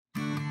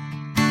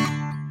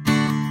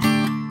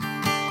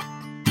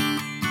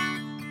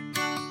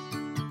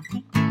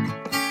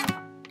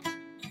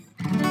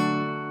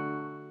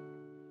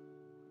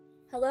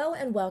Hello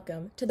and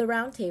welcome to The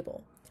Round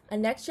Table, a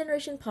Next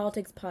Generation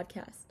Politics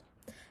podcast.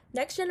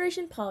 Next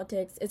Generation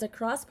Politics is a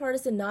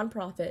cross-partisan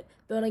nonprofit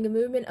building a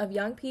movement of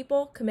young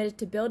people committed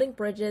to building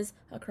bridges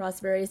across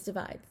various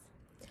divides.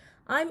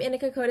 I'm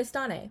Inika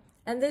Kodistane,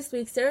 and this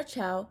week Sarah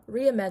Chow,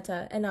 Ria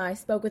Mehta, and I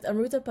spoke with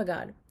Amruta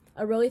Pagad,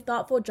 a really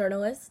thoughtful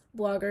journalist,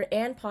 blogger,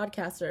 and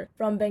podcaster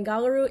from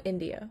Bengaluru,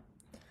 India.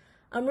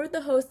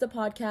 Amruta hosts the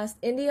podcast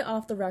India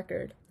Off the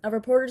Record, a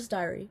reporter's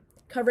diary,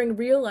 covering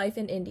real life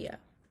in India.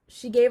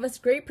 She gave us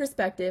great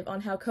perspective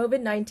on how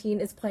COVID-19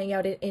 is playing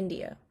out in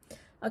India,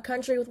 a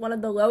country with one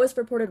of the lowest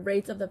reported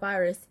rates of the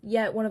virus,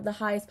 yet one of the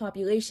highest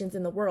populations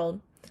in the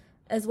world,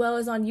 as well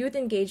as on youth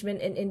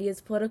engagement in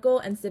India's political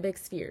and civic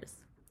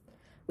spheres.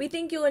 We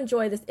think you'll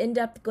enjoy this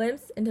in-depth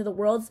glimpse into the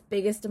world's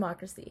biggest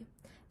democracy.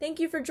 Thank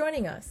you for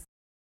joining us.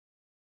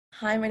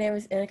 Hi, my name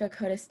is Inika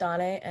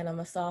Kodistane, and I'm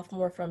a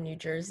sophomore from New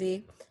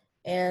Jersey.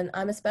 And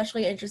I'm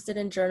especially interested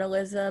in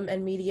journalism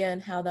and media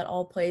and how that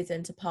all plays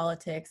into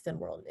politics and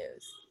world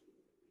news.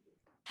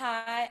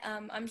 Hi,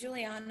 I'm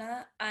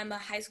Juliana. I'm a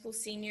high school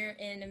senior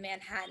in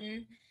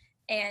Manhattan,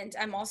 and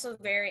I'm also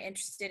very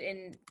interested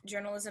in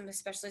journalism,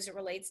 especially as it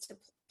relates to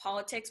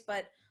politics,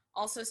 but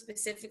also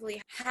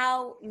specifically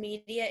how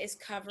media is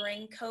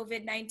covering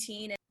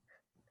COVID-19.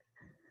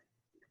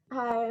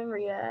 Hi, I'm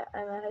Ria.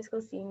 I'm a high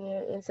school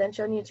senior in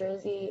Central New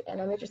Jersey, and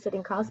I'm interested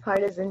in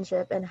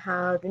cross-partisanship and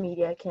how the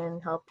media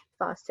can help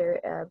foster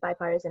a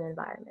bipartisan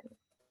environment.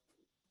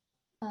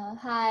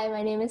 Hi,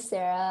 my name is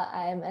Sarah.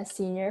 I'm a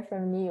senior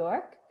from New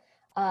York,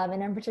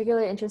 and I'm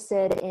particularly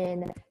interested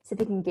in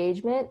civic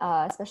engagement,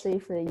 especially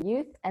for the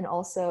youth, and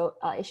also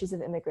issues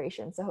of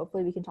immigration. So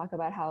hopefully we can talk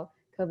about how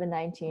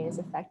COVID-19 is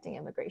affecting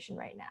immigration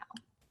right now.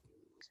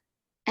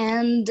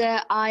 And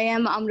I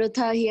am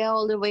Amruta here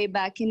all the way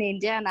back in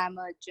India, and I'm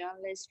a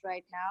journalist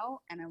right now,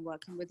 and I'm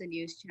working with a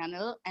news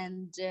channel.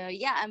 And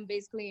I'm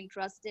basically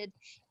interested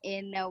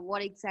in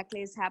what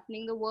exactly is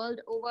happening the world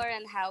over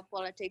and how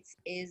politics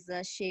is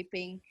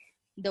shaping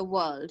the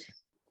world.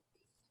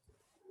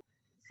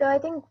 So I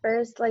think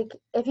first,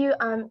 if you,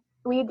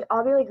 we'd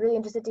all be really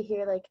interested to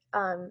hear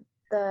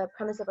the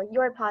premise of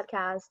your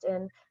podcast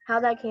and how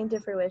that came to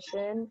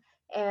fruition,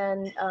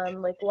 and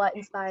what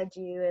inspired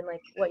you and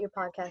what your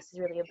podcast is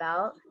really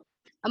about.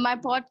 My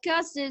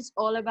podcast is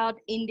all about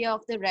India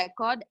Off the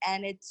Record,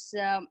 and it's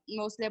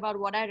mostly about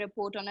what I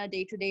report on a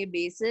day-to-day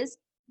basis.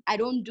 I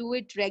don't do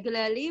it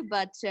regularly,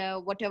 but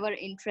whatever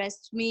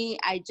interests me,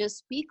 I just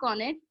speak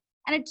on it.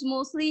 And it's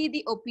mostly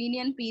the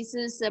opinion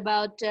pieces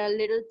about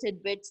little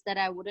tidbits that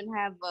I wouldn't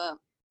have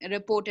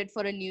reported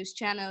for a news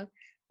channel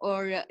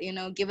or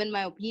given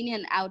my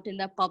opinion out in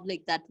the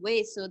public that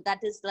way. So that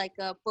is like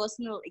a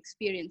personal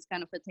experience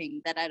kind of a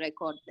thing that I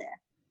record there.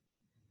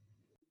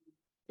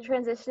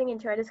 Transitioning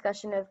into our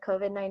discussion of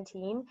COVID-19,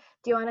 do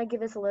you want to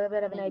give us a little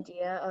bit of an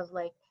idea of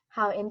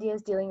how India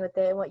is dealing with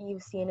it and what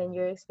you've seen in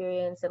your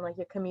experience and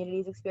your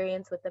community's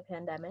experience with the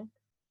pandemic?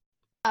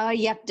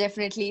 Yep,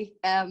 definitely.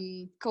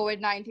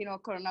 COVID-19 or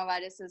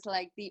coronavirus is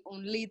the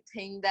only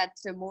thing that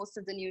most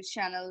of the news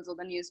channels or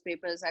the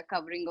newspapers are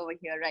covering over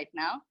here right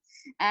now.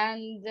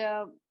 And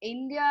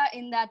India,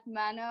 in that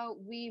manner,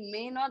 we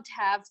may not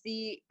have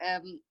the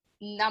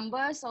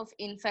numbers of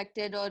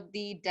infected or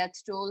the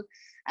death toll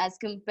as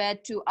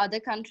compared to other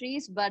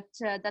countries, but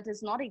that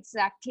is not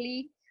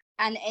exactly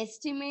an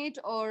estimate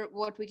or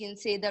what we can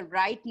say the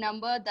right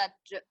number that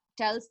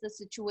tells the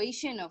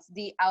situation of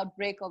the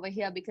outbreak over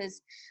here,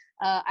 because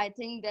I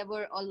think there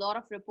were a lot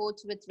of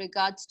reports with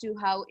regards to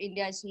how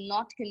India is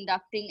not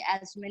conducting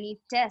as many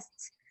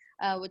tests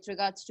with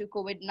regards to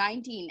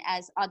COVID-19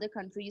 as other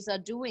countries are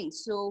doing.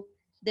 So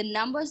the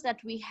numbers that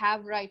we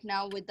have right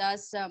now with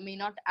us may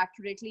not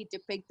accurately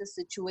depict the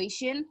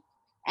situation.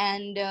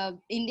 And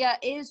India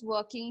is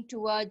working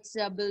towards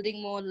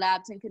building more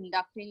labs and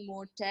conducting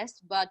more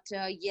tests. But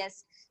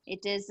yes,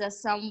 it is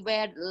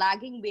somewhere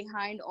lagging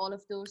behind all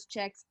of those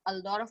checks. A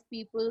lot of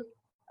people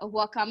who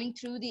are coming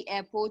through the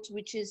airports,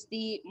 which is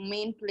the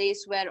main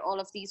place where all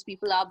of these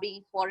people are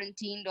being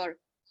quarantined or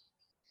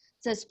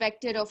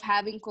suspected of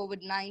having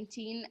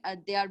COVID-19,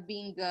 they are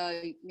being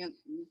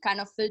kind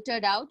of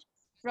filtered out.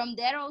 From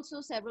there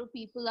also, several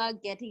people are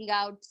getting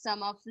out.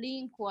 Some are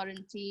fleeing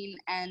quarantine,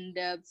 and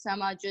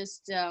some are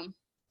just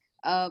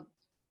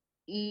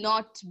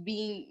not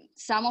being,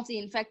 some of the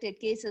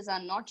infected cases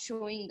are not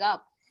showing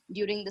up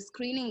during the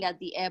screening at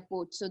the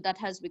airport. So that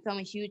has become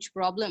a huge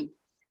problem,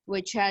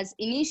 which has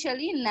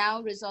initially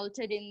now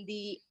resulted in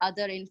the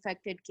other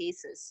infected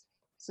cases.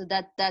 So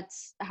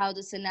that's how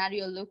the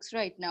scenario looks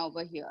right now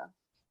over here.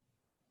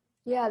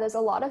 Yeah, there's a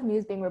lot of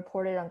news being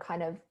reported on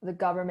kind of the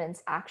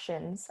government's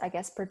actions, I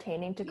guess,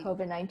 pertaining to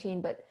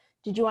COVID-19. But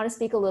did you want to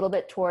speak a little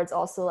bit towards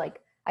also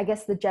I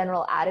guess the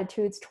general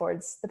attitudes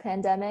towards the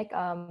pandemic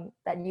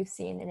that you've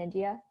seen in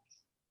India?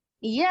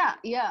 Yeah.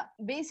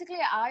 Basically,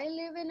 I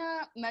live in a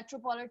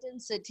metropolitan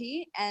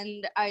city,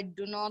 and I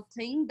do not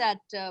think that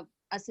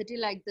a city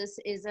like this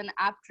is an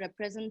apt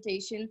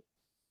representation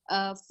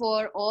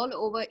for all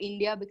over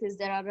India, because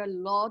there are a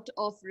lot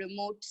of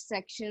remote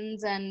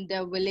sections and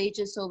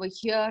villages over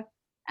here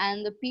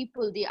and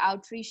the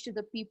outreach to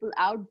the people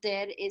out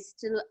there is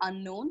still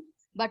unknown.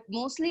 But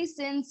mostly,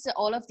 since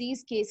all of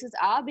these cases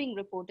are being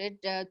reported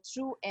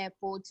through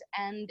airports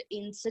and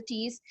in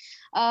cities,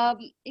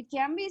 it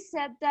can be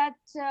said that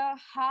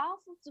half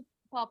of the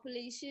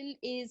population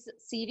is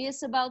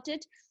serious about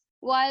it,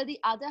 while the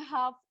other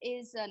half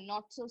is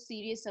not so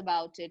serious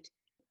about it.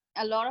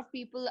 A lot of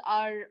people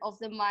are of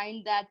the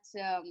mind that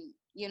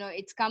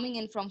it's coming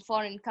in from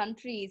foreign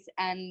countries,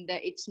 and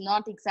it's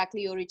not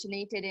exactly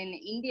originated in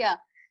India,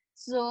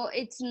 so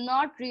it's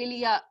not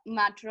really a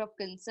matter of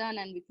concern,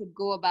 and we could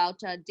go about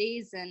our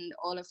days and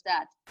all of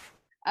that.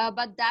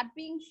 But that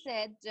being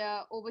said,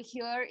 over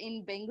here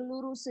in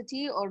Bengaluru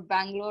city, or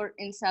Bangalore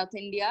in South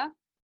India,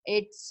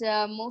 it's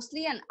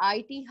mostly an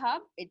IT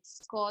hub.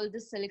 It's called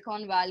the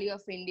Silicon Valley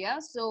of India.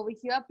 So over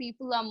here,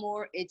 people are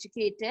more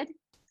educated,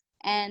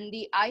 and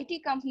the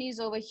IT companies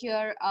over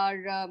here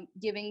are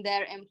giving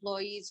their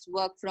employees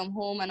work from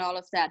home and all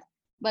of that.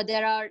 But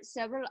there are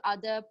several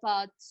other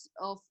parts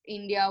of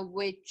India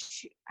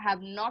which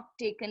have not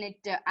taken it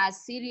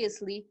as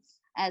seriously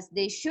as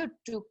they should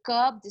to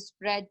curb the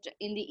spread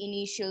in the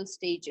initial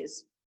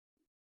stages.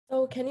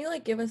 So can you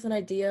give us an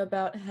idea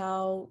about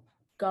how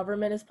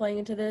government is playing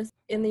into this?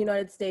 In the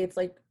United States,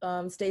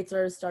 states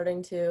are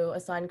starting to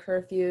assign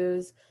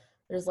curfews.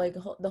 There's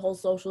the whole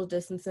social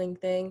distancing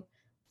thing.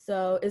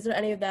 So is there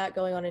any of that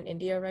going on in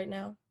India right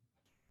now?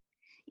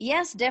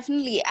 Yes,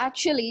 definitely.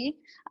 Actually,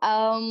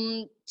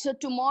 so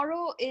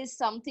tomorrow is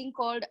something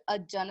called a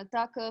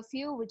Janata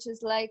curfew, which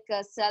is like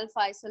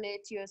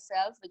self-isolate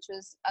yourself, which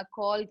was a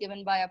call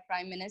given by a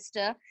prime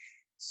minister.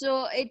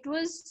 So it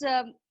was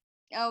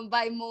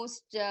by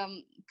most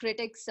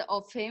critics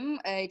of him,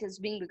 it is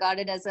being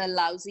regarded as a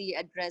lousy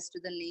address to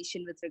the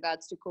nation with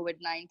regards to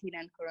COVID-19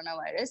 and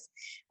coronavirus.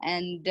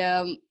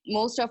 And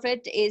most of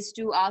it is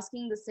to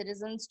asking the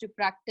citizens to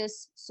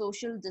practice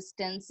social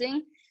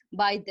distancing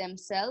by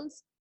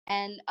themselves.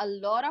 And a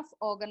lot of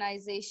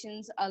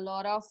organizations, a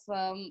lot of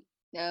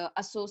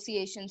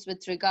associations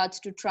with regards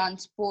to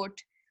transport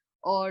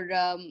or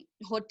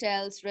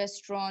hotels,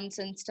 restaurants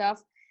and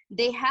stuff,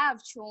 they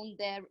have shown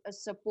their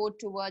support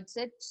towards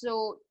it.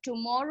 So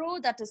tomorrow,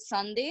 that is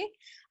Sunday,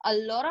 a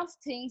lot of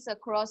things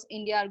across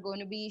India are going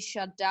to be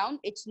shut down.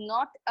 It's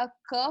not a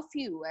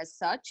curfew as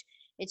such,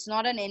 it's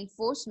not an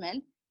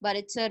enforcement, but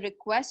it's a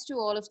request to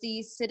all of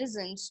these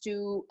citizens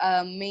to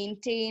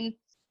maintain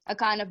a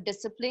kind of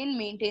discipline,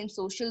 maintain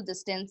social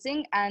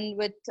distancing, and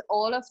with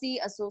all of the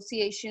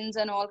associations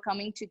and all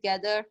coming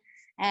together,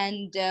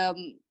 and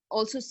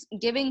also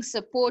giving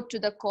support to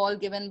the call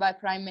given by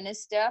Prime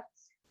Minister,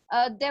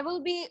 there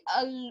will be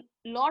a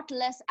lot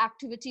less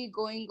activity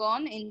going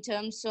on in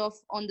terms of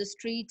on the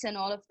streets and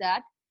all of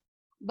that.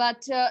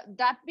 But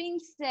that being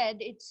said,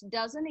 it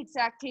doesn't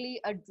exactly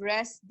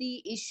address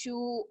the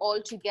issue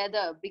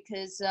altogether,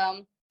 because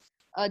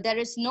there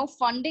is no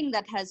funding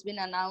that has been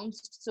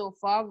announced so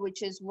far,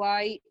 which is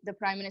why the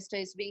Prime Minister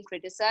is being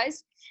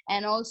criticized.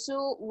 And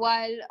also,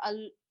 while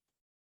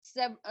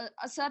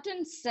a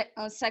certain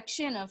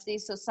section of the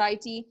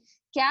society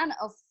can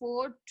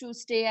afford to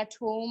stay at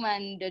home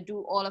and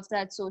do all of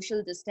that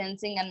social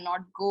distancing and not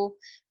go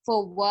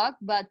for work,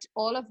 but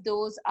all of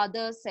those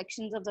other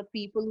sections of the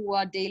people who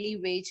are daily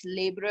wage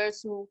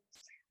laborers, who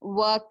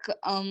work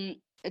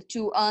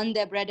to earn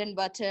their bread and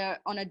butter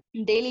on a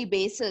daily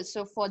basis,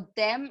 so for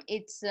them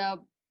it's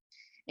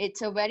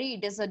a very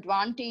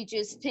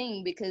disadvantageous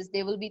thing, because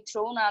they will be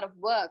thrown out of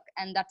work,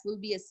 and that will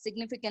be a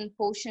significant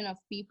portion of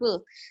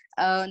people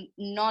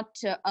not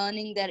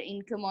earning their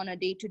income on a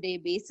day-to-day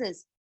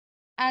basis.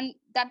 And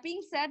that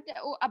being said,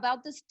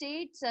 about the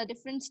states,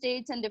 different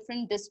states and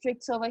different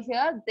districts over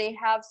here, they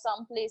have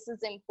some places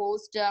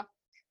imposed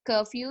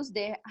curfews,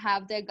 they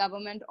have their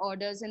government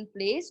orders in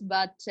place,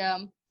 but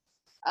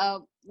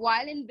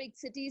while in big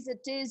cities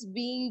it is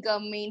being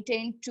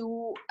maintained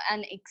to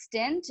an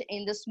extent,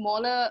 in the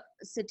smaller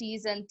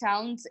cities and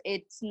towns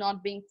it's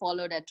not being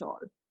followed at all.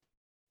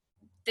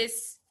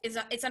 It's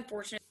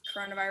unfortunate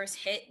coronavirus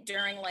hit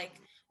during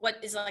what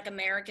is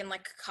American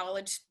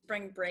college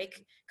spring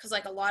break, because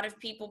a lot of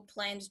people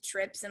planned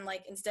trips, and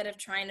instead of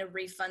trying to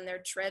refund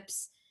their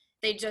trips,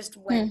 they just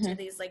went to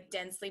these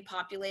densely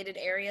populated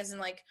areas,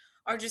 and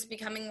are just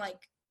becoming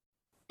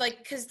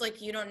because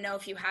you don't know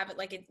if you have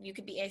it, you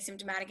could be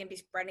asymptomatic and be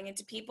spreading it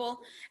to people.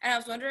 And I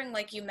was wondering,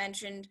 you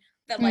mentioned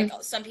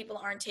that some people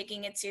aren't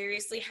taking it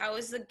seriously. How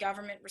is the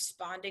government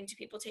responding to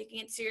people taking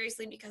it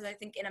seriously? Because I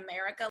think in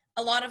America,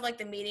 a lot of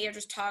the media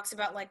just talks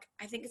about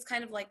I think it's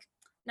kind of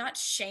not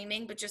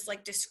shaming, but just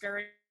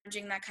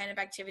discouraging that kind of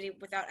activity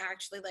without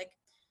actually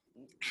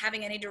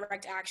having any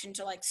direct action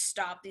to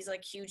stop these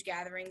huge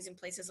gatherings in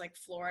places like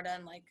Florida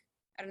and I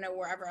don't know,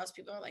 wherever else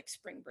people are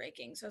spring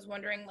breaking. So I was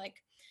wondering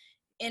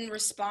in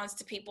response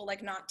to people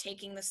not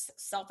taking the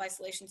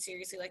self-isolation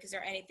seriously, is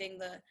there anything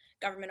the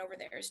government over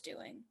there is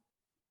doing?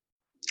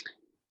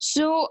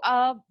 So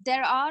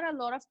there are a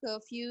lot of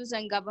curfews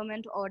and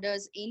government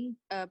orders in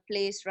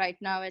place right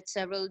now at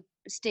several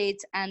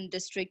states and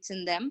districts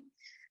in them.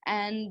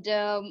 And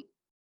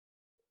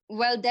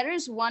well, there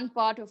is one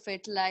part of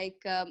it,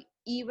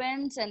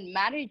 events and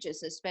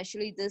marriages,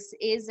 especially this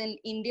is in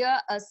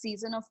India a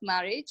season of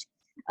marriage.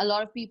 A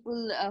lot of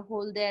people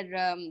hold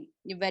their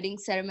wedding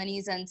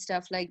ceremonies and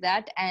stuff like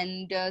that,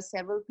 and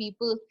several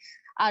people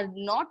are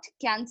not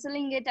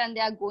canceling it and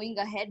they are going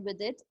ahead with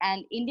it.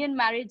 And Indian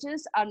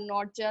marriages are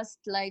not just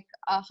like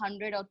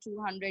 100 or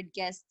 200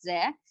 guests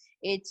there.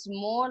 It's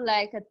more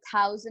like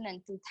 1,000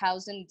 and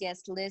 2,000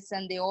 guest lists,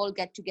 and they all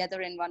get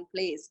together in one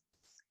place.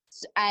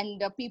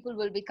 And people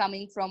will be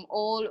coming from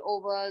all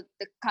over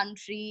the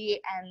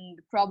country, and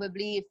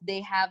probably if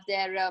they have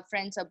their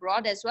friends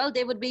abroad as well,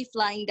 they would be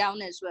flying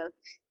down as well.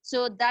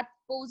 So that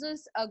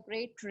poses a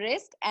great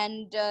risk,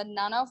 and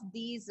none of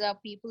these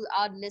people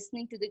are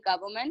listening to the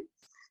government.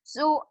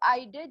 So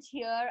I did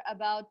hear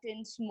about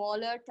in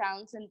smaller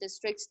towns and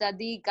districts that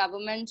the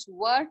governments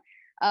were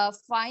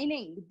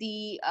fining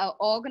the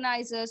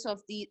organizers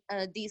of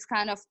these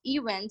kind of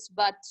events,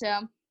 but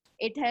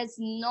it has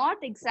not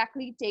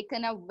exactly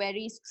taken a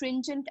very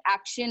stringent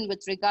action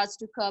with regards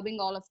to curbing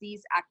all of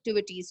these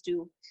activities,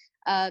 to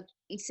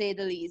say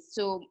the least.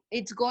 So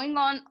it's going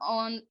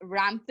on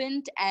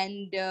rampant,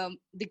 and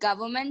the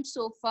government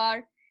so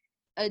far,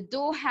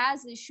 though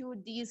has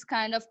issued these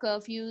kind of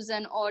curfews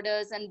and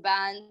orders and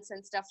bans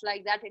and stuff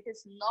like that, it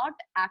is not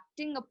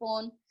acting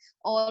upon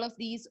all of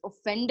these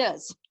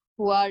offenders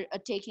who are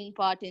taking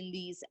part in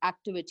these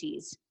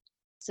activities.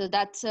 So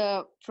that's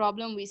a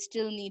problem we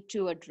still need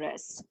to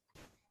address.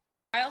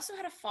 I also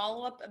had a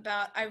follow-up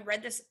about, I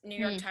read this New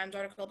York Times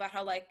article about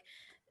how like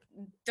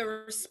the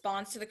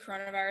response to the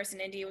coronavirus in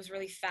India was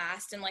really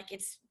fast, and like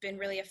it's been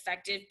really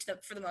effective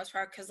for the most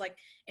part, because like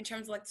in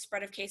terms of like the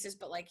spread of cases,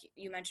 but like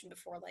you mentioned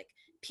before, like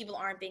people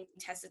aren't being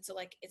tested, so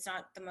like it's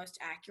not the most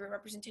accurate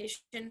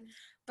representation.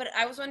 But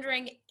I was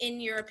wondering, in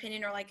your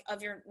opinion, or like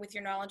with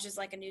your knowledge as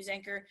like a news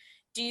anchor,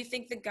 do you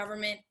think the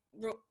government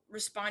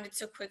responded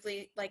so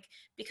quickly like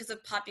because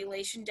of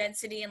population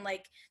density and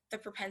like the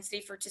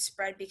propensity for it to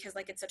spread because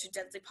like it's such a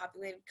densely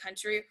populated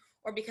country,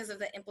 or because of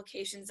the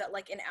implications that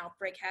like an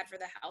outbreak had for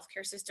the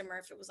healthcare system, or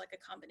if it was like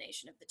a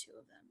combination of the two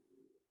of them?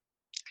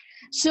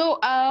 So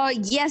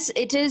yes,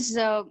 it is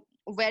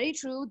very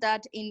true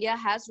that India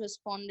has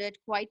responded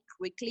quite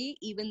quickly,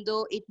 even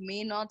though it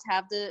may not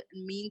have the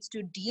means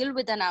to deal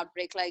with an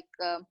outbreak like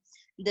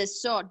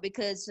this sort,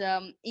 because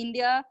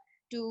India,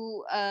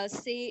 to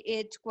say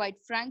it quite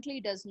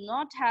frankly, does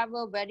not have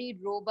a very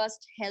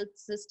robust health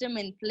system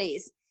in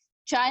place.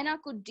 China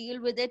could deal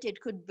with it. It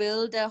could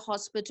build a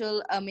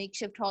hospital, a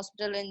makeshift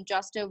hospital, in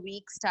just a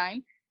week's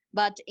time.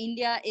 But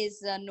India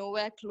is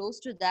nowhere close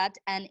to that.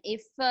 And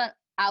if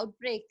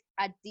outbreak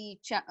at the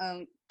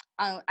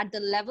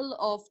level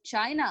of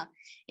China,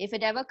 if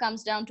it ever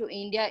comes down to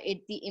India,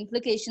 the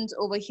implications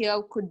over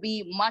here could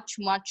be much,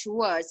 much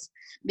worse.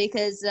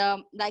 Because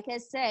like I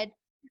said,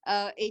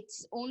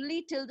 it's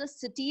only till the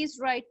cities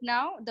right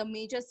now, the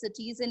major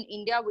cities in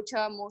India, which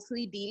are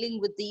mostly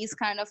dealing with these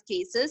kind of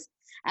cases,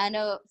 and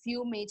a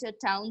few major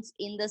towns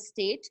in the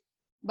state.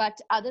 But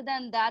other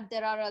than that,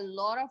 there are a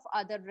lot of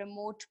other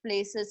remote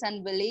places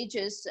and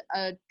villages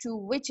to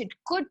which it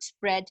could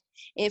spread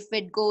if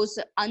it goes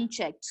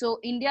unchecked. So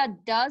India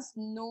does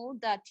know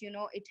that,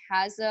 it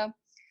has a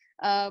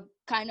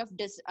kind of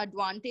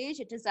disadvantage.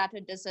 It is at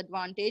a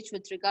disadvantage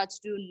with regards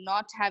to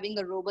not having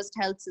a robust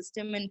health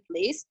system in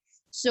place.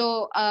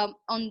 So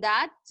on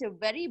that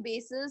very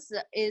basis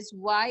is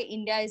why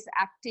India is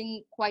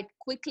acting quite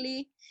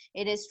quickly.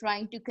 It is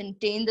trying to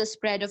contain the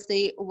spread of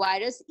the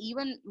virus,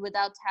 even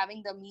without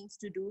having the means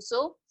to do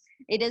so.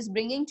 It is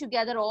bringing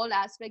together all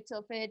aspects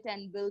of it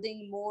and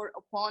building more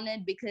upon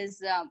it,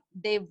 because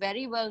they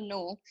very well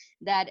know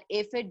that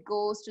if it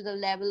goes to the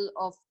level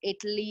of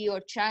Italy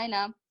or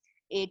China,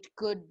 it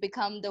could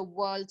become the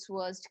world's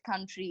worst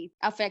country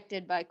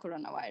affected by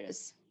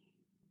coronavirus.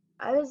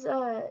 I was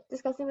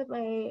discussing with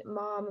my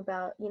mom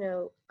about,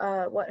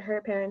 what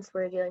her parents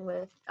were dealing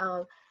with,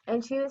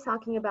 and she was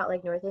talking about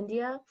like North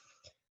India,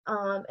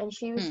 and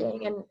she was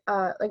saying, and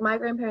like my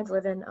grandparents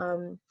live in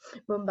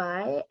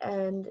Mumbai,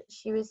 and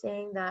she was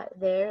saying that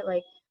they're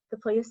like the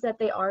place that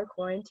they are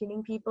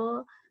quarantining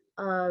people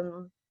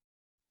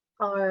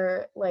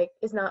are like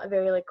is not a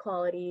very like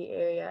quality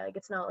area. Like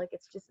it's not like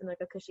it's just in like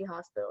a cushy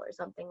hospital or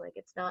something. Like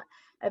it's not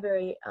a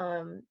very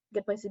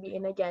good place to be.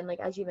 And again, like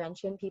as you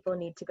mentioned, people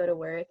need to go to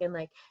work, and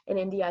like in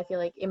India I feel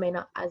like it may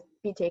not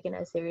be taken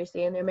as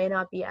seriously, and there may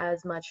not be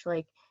as much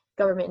like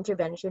government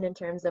intervention in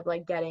terms of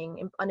like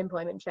getting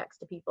unemployment checks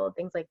to people,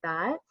 things like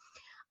that.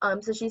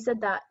 So she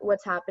said that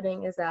what's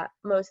happening is that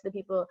most of the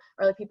people,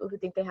 or the people who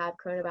think they have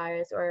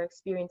coronavirus or are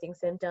experiencing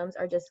symptoms,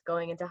 are just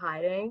going into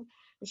hiding.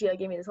 And she like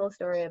gave me this whole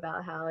story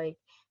about how like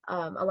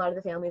a lot of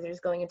the families are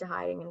just going into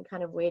hiding and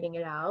kind of waiting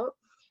it out,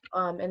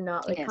 and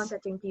not like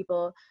contacting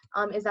people.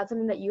 Is that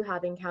something that you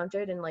have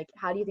encountered, and like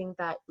how do you think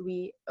that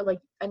we, or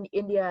like in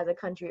India as a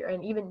country, or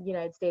and even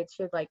United States,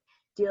 should like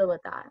deal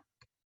with that?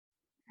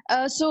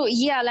 So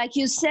yeah, like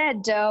you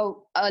said, a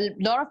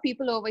lot of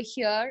people over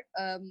here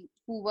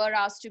who were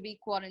asked to be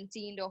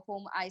quarantined or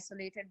home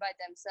isolated by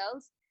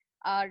themselves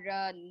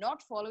are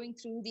not following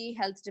through the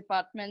health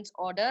department's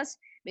orders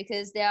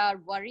because they are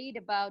worried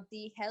about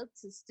the health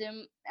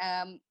system,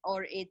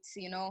 or its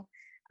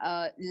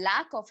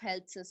lack of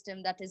health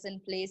system that is in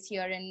place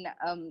here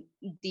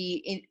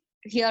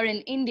here in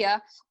India,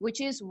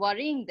 which is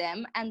worrying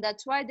them, and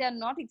that's why they are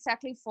not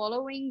exactly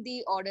following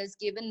the orders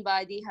given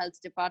by the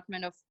health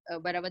department of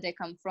wherever they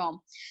come from.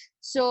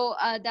 So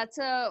that's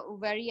a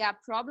very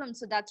apt problem.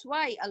 So that's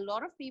why a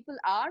lot of people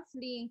are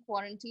fleeing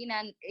quarantine,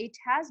 and it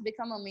has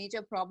become a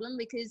major problem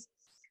because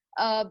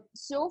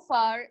so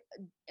far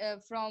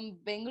from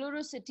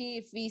Bengaluru city,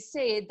 if we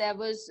say, there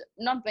was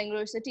not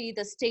Bengaluru city,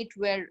 the state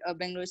where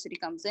Bengaluru city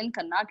comes in,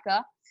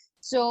 Karnataka.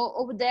 So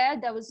over there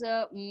was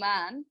a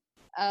man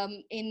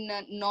in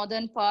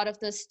northern part of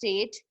the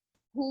state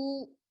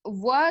who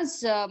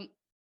was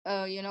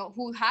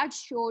who had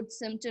showed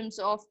symptoms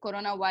of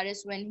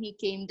coronavirus when he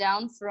came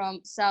down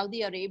from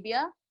Saudi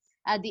Arabia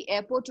at the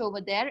airport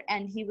over there,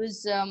 and he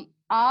was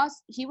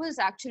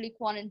actually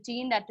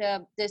quarantined at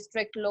a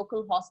district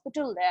local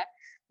hospital there,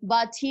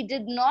 but he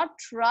did not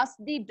trust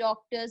the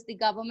doctors, the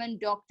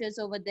government doctors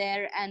over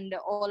there, and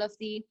all of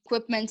the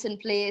equipments in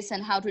place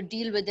and how to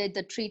deal with it,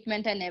 the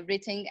treatment and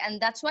everything.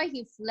 And that's why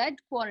he fled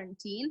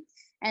quarantine.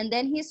 And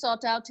then he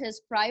sought out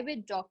his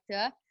private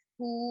doctor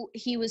who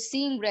he was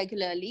seeing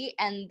regularly.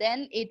 And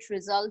then it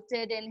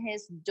resulted in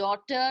his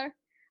daughter,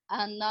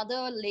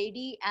 another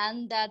lady,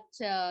 and that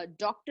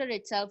doctor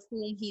itself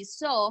whom he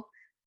saw,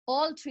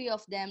 all three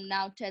of them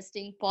now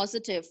testing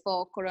positive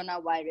for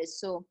coronavirus.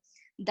 So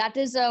that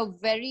is a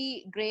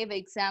very grave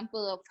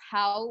example of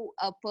how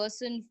a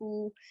person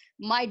who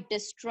might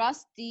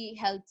distrust the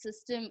health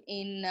system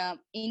in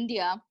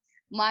India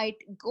might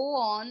go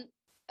on,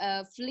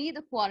 flee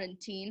the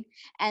quarantine,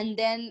 and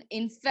then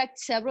infect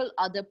several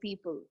other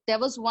people. There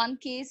was one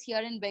case here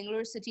in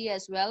Bangalore city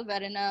as well,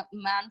 wherein a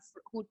man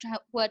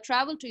who had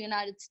traveled to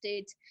United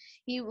States,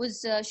 he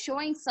was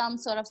showing some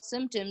sort of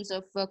symptoms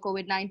of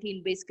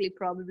COVID-19, basically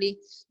probably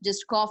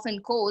just cough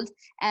and cold.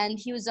 And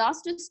he was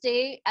asked to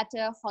stay at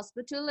a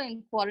hospital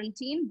in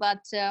quarantine,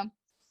 but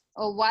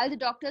while the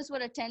doctors were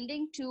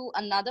attending to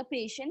another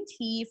patient,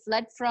 he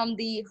fled from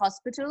the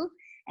hospital,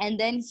 and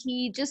then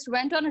he just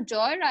went on a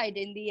joyride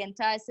in the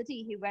entire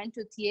city. He went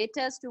to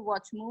theaters to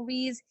watch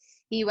movies.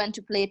 He went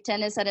to play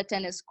tennis at a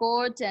tennis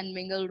court and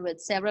mingled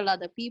with several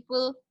other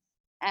people.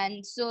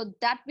 And so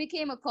that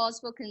became a cause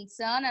for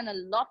concern, and a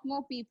lot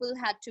more people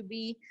had to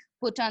be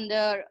put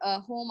under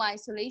home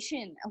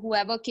isolation.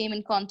 Whoever came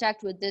in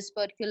contact with this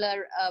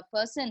particular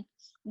person,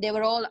 they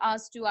were all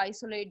asked to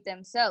isolate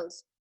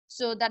themselves.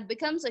 So that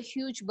becomes a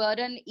huge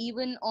burden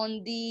even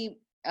on the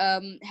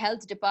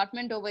health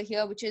department over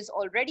here, which is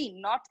already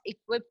not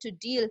equipped to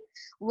deal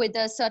with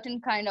a certain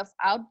kind of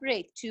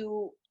outbreak,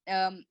 to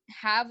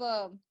have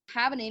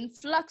an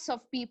influx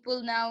of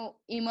people now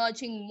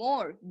emerging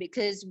more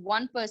because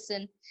one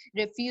person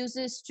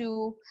refuses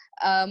to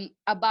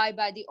abide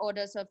by the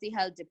orders of the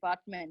health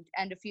department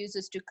and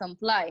refuses to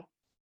comply.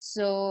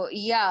 So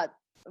yeah,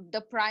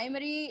 the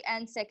primary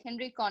and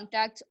secondary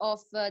contacts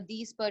of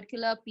these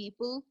particular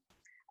people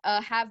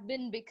have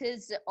been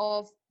because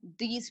of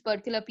these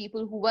particular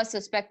people who were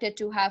suspected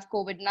to have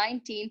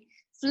COVID-19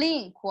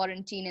 fleeing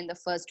quarantine in the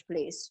first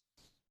place.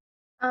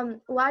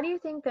 Why do you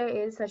think there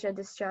is such a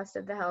distrust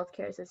of the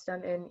healthcare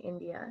system in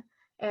India?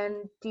 And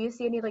do you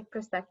see any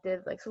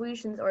prospective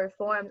solutions or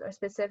reforms or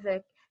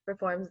specific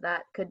reforms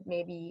that could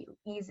maybe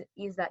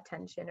ease that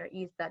tension or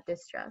ease that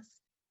distrust?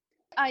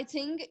 I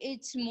think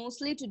it's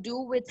mostly to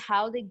do with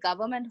how the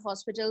government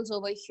hospitals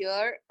over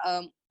here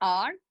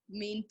are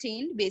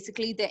maintained,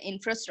 basically the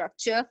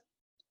infrastructure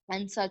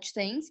and such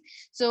things.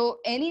 So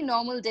any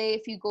normal day,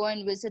 if you go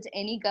and visit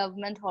any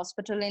government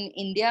hospital in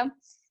India,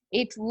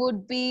 it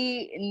would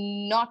be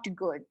not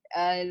good.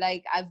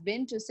 Like I've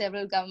been to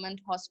several government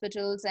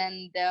hospitals,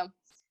 and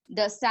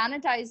the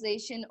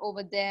sanitization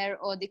over there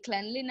or the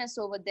cleanliness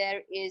over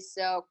there is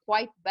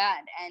quite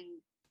bad, and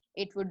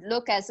it would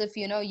look as if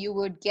you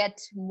would get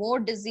more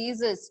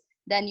diseases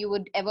than you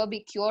would ever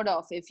be cured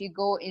of if you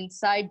go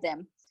inside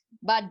them.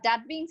 But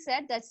that being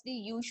said, that's the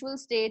usual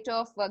state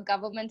of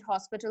government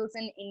hospitals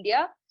in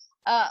India.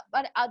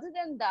 But other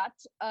than that,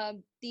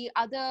 the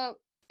other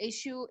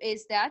issue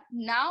is that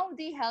now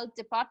the health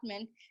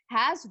department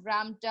has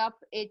ramped up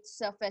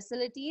its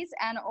facilities,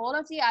 and all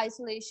of the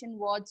isolation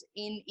wards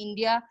in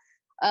India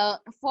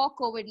for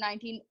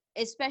COVID-19,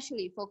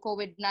 especially for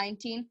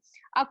COVID-19,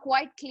 are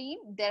quite clean.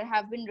 There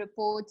have been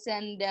reports,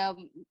 and a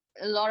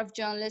lot of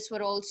journalists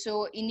were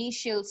also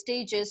initial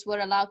stages were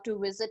allowed to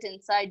visit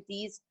inside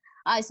these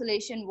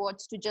isolation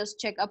wards to just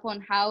check up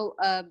on how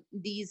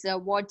these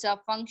wards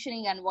are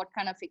functioning and what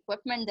kind of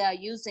equipment they are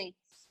using.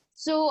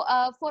 So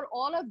for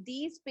all of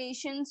these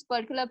patients,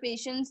 particular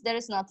patients, there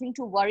is nothing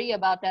to worry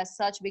about as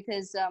such,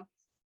 because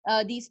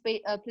these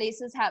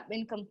places have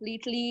been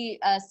completely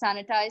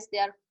sanitized. They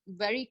are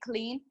very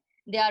clean.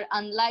 They are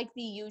unlike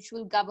the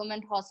usual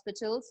government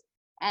hospitals.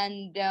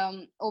 And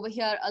over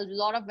here, a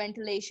lot of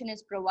ventilation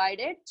is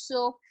provided.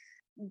 So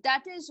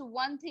that is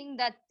one thing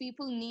that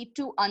people need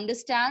to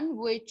understand,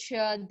 which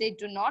they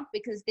do not,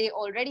 because they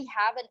already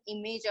have an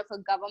image of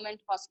a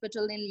government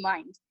hospital in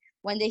mind.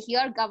 When they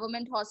hear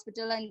government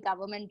hospital and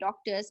government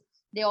doctors,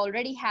 they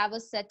already have a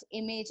set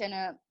image and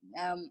a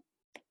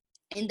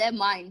in their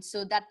mind,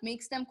 so that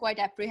makes them quite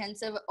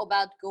apprehensive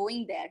about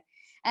going there.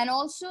 And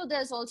also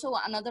there's also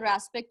another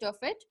aspect of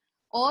it.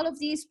 All of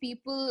these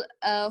people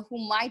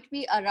who might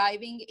be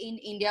arriving in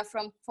India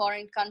from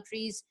foreign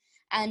countries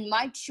and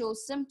might show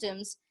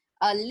symptoms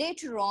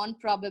later on,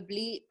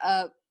 probably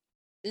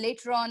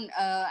later on,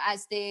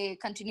 as they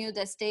continue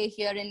their stay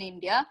here in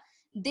India,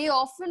 they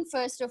often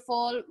first of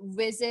all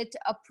visit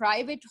a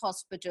private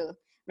hospital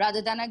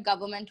rather than a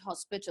government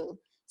hospital.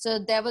 So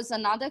there was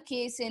another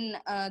case in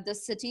the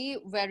city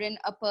wherein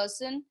a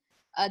person,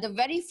 the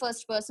very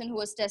first person who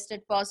was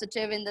tested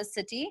positive in the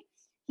city,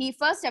 he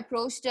first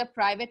approached a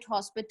private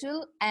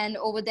hospital, and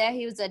over there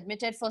he was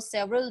admitted for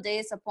several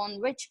days,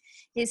 upon which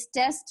his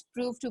test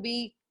proved to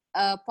be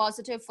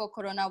positive for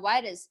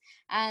coronavirus.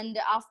 And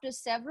after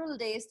several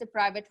days, the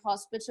private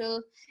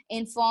hospital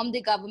informed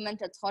the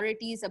government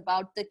authorities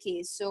about the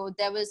case. So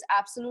there was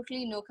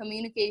absolutely no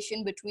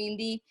communication between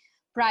the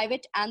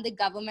private and the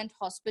government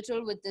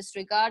hospital with this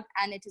regard,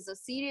 and it is a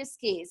serious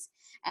case.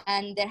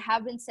 And there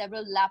have been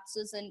several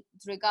lapses in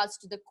regards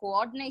to the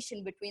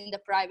coordination between the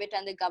private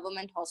and the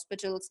government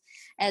hospitals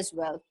as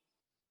well.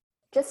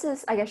 Just to,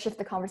 I guess, shift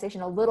the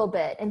conversation a little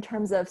bit in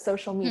terms of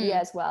social media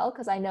as well,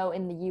 because I know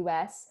in the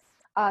US,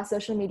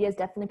 social media has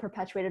definitely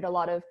perpetuated a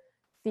lot of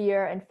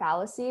fear and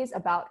fallacies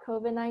about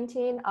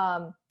COVID-19.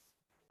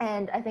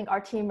 And I think our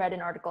team read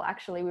an article,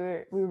 actually, we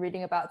were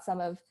reading about some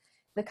of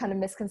the kind of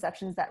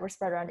misconceptions that were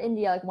spread around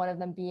India, like one of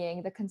them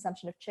being the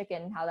consumption of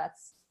chicken and how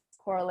that's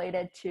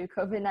correlated to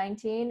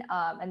COVID-19,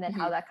 and then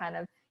how that kind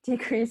of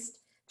decreased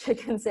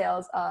chicken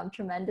sales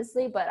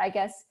tremendously. But I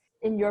guess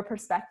in your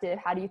perspective,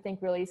 how do you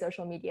think really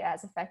social media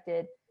has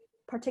affected,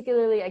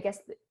 particularly, I guess,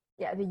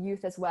 the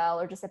youth as well,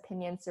 or just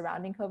opinions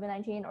surrounding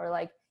COVID-19, or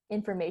like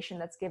information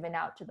that's given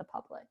out to the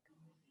public?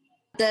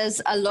 There's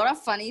a lot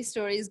of funny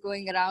stories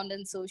going around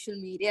in social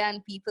media,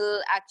 and people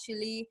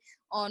actually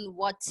on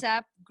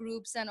WhatsApp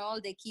groups and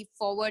all, they keep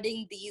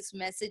forwarding these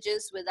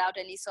messages without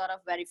any sort of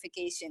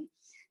verification.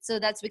 So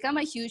that's become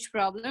a huge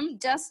problem.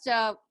 Just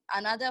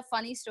another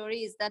funny story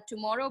is that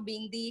tomorrow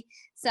being the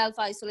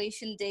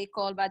self-isolation day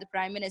called by the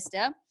Prime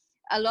Minister,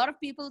 a lot of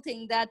people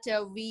think that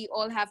we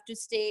all have to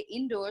stay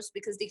indoors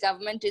because the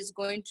government is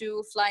going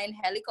to fly in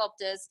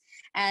helicopters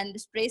and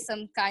spray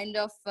some kind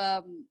of,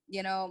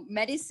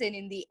 medicine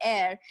in the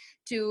air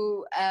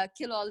to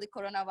kill all the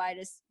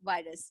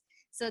virus.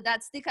 So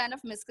that's the kind of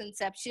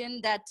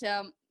misconception that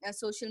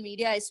social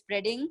media is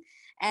spreading.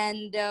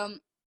 And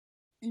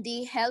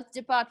the health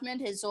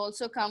department has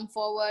also come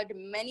forward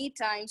many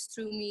times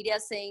through media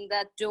saying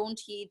that don't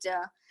heed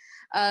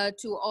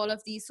to all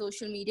of these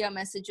social media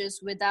messages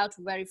without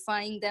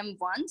verifying them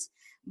once.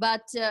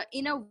 But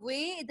in a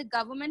way, the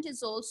government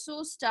has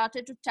also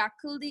started to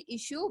tackle the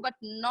issue, but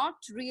not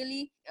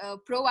really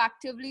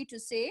proactively to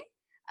say,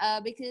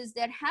 because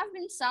there have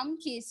been some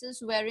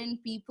cases wherein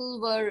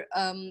people were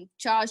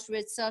charged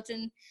with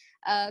certain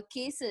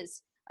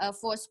cases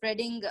for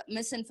spreading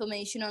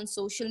misinformation on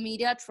social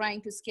media,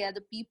 trying to scare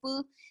the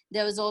people.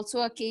 There was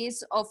also a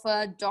case of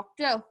a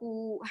doctor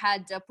who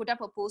had put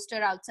up a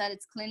poster outside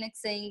its clinic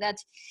saying that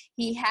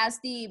he has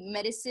the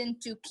medicine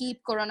to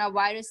keep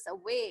coronavirus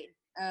away,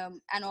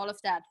 and all of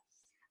that.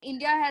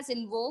 India has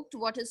invoked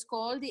what is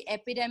called the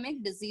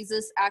Epidemic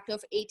Diseases Act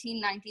of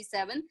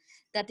 1897,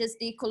 that is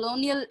the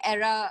Colonial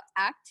Era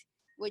Act,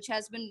 which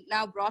has been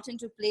now brought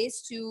into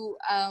place to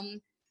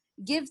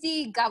give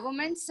the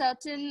government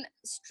certain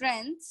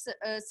strengths,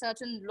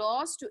 certain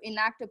laws to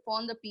enact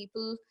upon the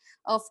people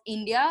of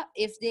India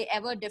if they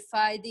ever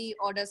defy the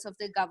orders of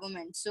the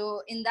government.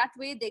 So in that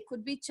way, they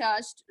could be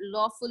charged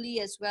lawfully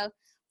as well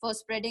for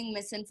spreading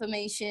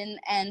misinformation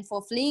and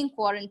for fleeing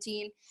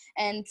quarantine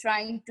and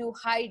trying to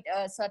hide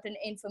certain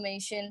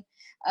information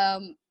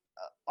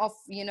of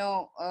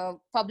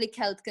public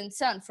health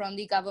concern from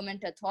the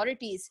government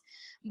authorities.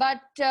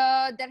 But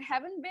there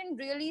haven't been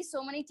really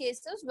so many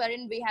cases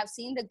wherein we have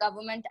seen the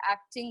government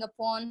acting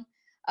upon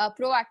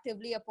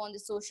proactively upon the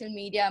social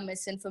media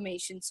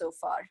misinformation so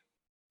far.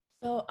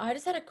 So I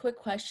just had a quick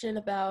question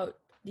about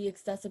the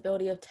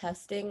accessibility of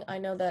testing. I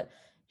know that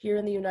here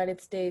in the United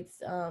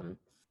States,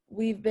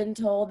 we've been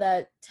told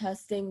that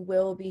testing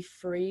will be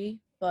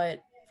free, but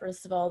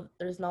first of all,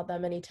 there's not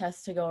that many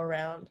tests to go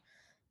around.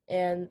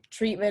 And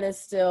treatment is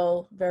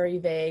still very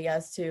vague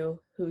as to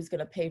who's going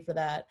to pay for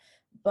that.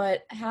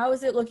 But how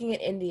is it looking in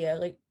India?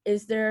 Like,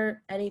 is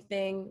there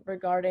anything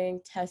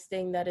regarding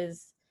testing that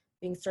is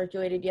being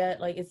circulated yet?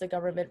 Like, is the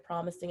government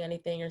promising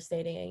anything or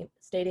stating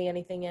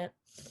anything yet?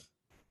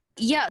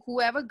 Yeah,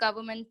 whoever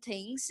government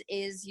thinks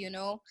is,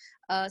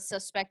 a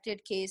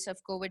suspected case of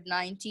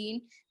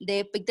COVID-19,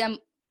 they pick them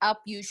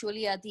up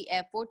usually at the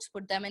airports,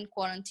 put them in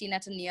quarantine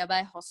at a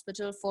nearby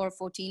hospital for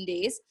 14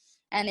 days.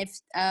 And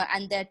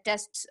and their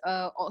tests,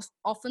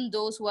 often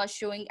those who are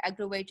showing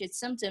aggravated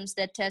symptoms,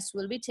 their tests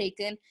will be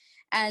taken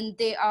and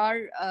they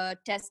are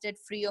tested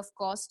free of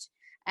cost.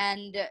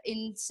 And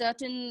in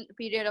certain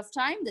period of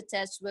time, the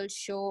test will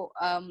show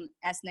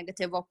as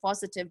negative or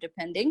positive,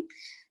 depending.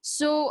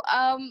 So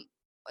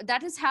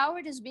that is how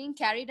it is being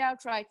carried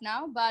out right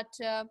now. But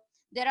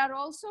there are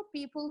also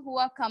people who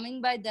are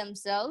coming by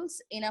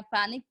themselves in a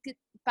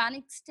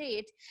panic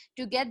state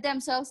to get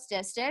themselves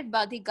tested,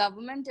 but the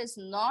government is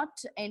not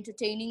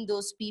entertaining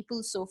those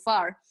people so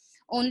far.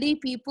 Only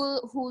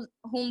people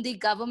whom the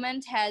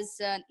government has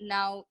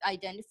now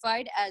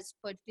identified as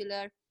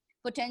particular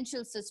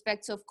potential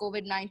suspects of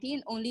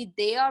COVID-19, only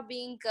they are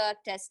being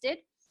tested.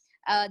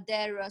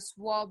 Their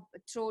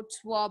throat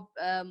swab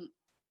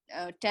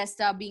tests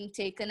are being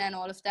taken and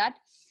all of that.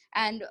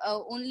 And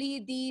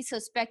only the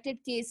suspected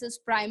cases,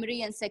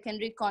 primary and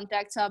secondary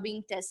contacts, are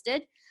being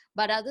tested.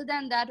 But other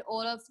than that,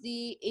 all of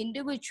the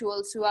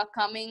individuals who are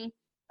coming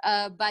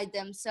by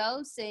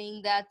themselves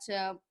saying that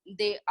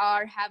they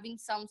are having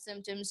some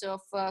symptoms of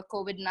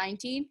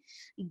COVID-19,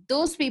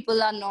 those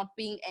people are not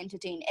being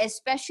entertained.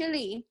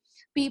 Especially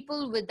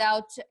people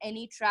without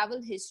any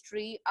travel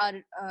history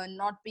are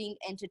not being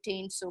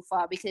entertained so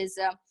far, because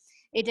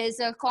it is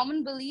a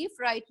common belief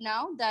right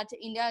now that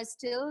India is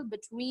still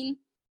between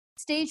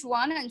stage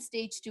 1 and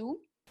stage 2,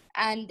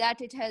 and that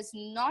it has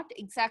not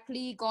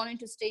exactly gone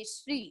into stage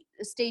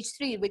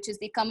 3, which is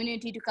the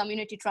community to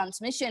community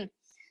transmission.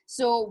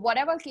 So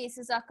whatever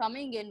cases are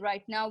coming in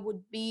right now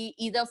would be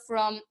either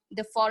from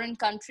the foreign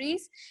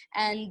countries,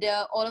 and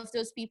all of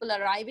those people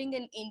arriving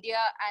in India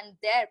and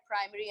their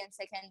primary and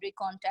secondary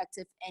contacts,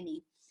 if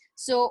any.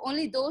 So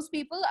only those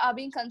people are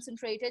being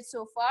concentrated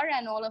so far,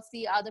 and all of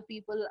the other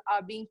people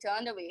are being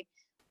turned away.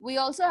 We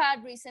also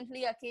had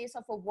recently a case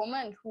of a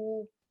woman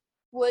who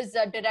was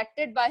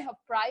directed by her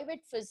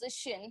private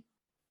physician,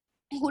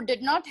 who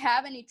did not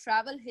have any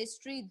travel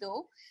history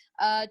though,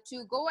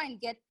 to go and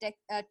get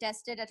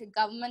tested at a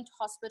government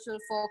hospital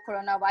for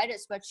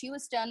coronavirus. But she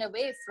was turned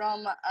away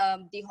from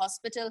the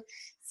hospital,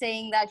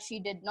 saying that she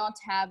did not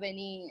have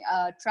any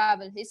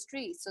travel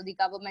history, so the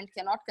government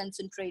cannot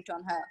concentrate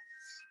on her.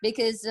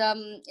 Because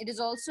it is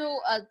also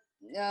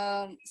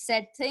a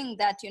said thing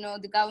that, you know,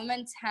 the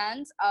government's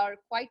hands are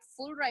quite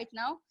full right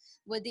now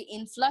with the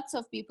influx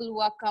of people who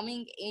are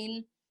coming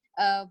in,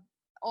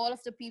 all of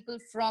the people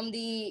from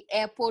the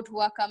airport who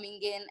are coming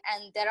in,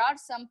 and there are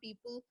some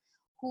people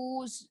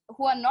who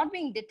are not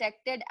being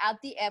detected at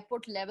the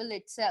airport level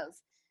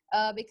itself,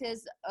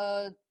 because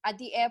at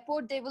the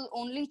airport they will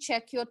only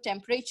check your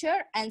temperature,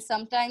 and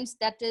sometimes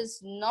that is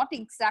not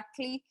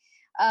exactly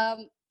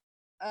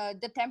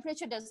the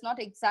temperature does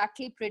not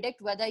exactly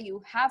predict whether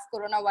you have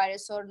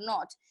coronavirus or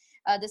not.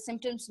 The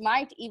symptoms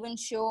might even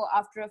show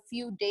after a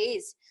few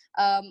days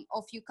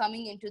of you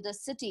coming into the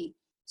city.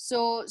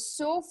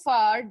 So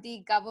far,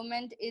 the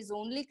government is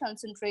only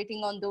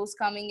concentrating on those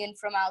coming in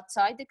from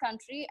outside the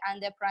country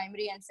and their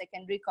primary and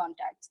secondary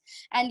contacts.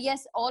 And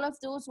yes, all of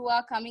those who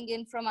are coming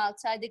in from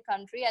outside the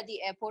country at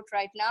the airport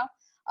right now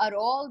are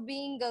all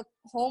being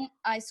home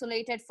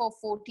isolated for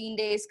 14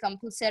 days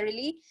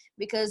compulsorily,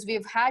 because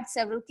we've had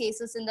several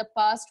cases in the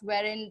past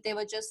wherein they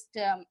were just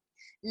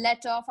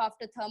let off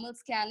after thermal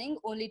scanning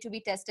only to be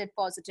tested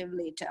positive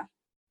later.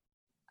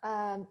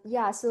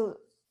 Yeah, so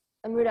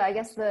Amruta, I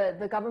guess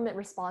the government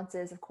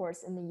responses, of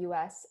course, in the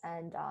US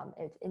and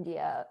in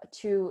India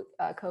to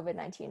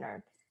COVID-19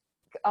 are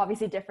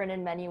obviously different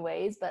in many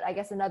ways. But I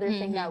guess another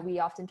thing that we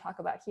often talk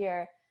about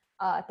here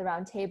at the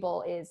round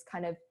table is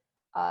kind of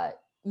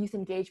youth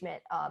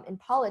engagement in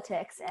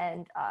politics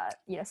and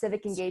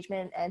civic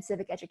engagement and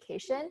civic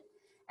education.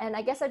 And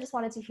I guess I just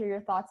wanted to hear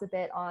your thoughts a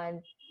bit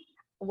on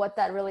what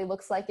that really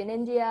looks like in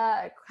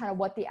India, kind of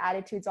what the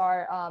attitudes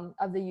are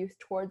of the youth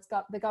towards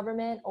the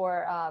government,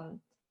 or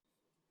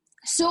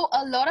So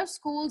a lot of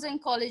schools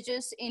and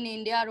colleges in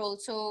India are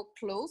also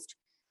closed.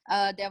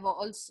 They have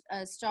all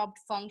stopped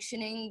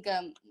functioning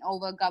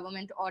over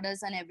government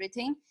orders and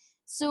everything.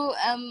 So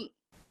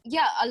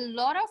yeah, a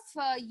lot of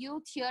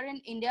youth here in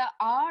India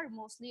are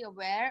mostly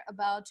aware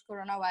about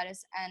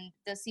coronavirus and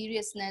the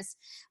seriousness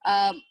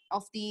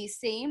of the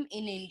same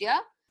in India.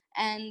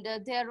 And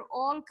they're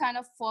all kind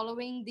of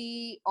following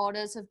the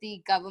orders of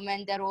the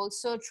government. They're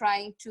also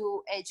trying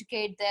to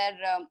educate their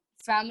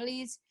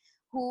families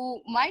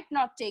who might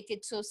not take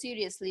it so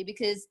seriously,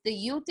 because the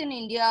youth in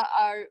India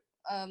are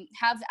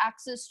have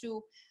access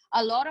to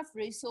a lot of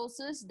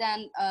resources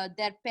than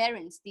their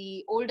parents,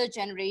 the older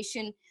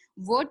generation,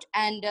 would.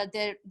 And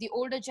the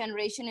older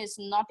generation is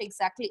not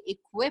exactly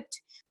equipped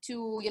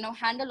to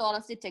handle all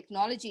of the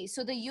technology.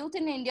 So the youth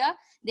in India,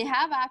 they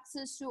have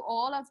access to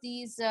all of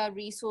these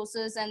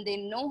resources, and they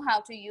know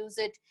how to use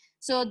it.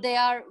 So they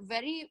are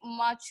very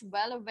much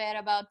well aware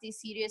about the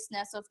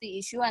seriousness of the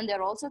issue, and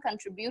they're also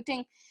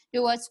contributing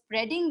towards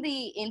spreading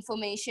the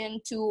information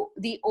to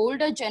the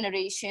older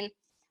generation,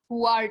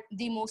 who are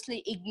the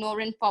mostly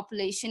ignorant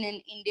population in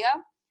India.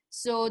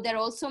 So they're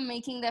also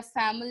making their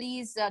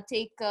families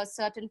take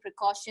certain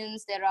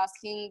precautions. They're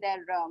asking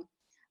their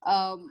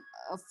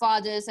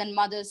fathers and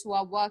mothers who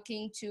are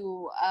working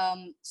to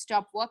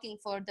stop working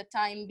for the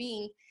time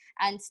being,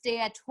 and stay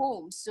at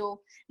home.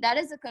 So that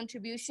is a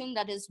contribution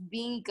that is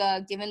being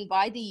given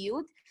by the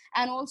youth.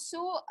 And also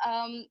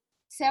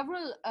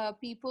several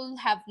people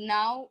have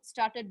now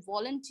started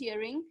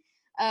volunteering,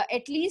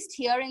 at least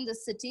here in the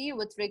city,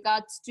 with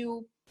regards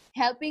to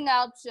helping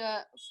out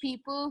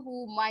people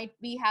who might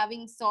be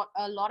having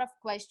a lot of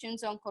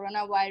questions on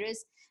coronavirus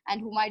and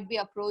who might be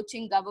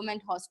approaching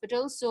government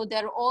hospitals. So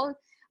they're all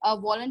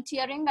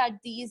volunteering at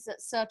these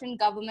certain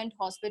government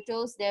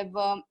hospitals. They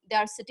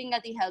are sitting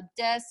at the help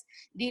desk,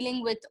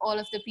 dealing with all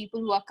of the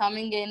people who are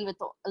coming in with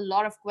a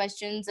lot of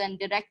questions and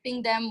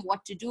directing them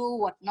what to do,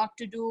 what not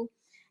to do.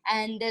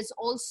 And there's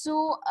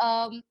also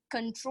a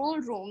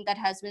control room that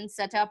has been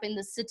set up in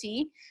the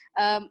city.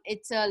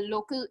 It's a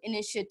local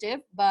initiative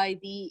by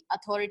the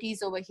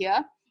authorities over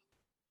here.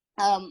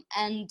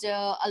 And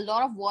a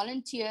lot of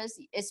volunteers,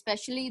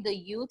 especially the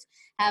youth,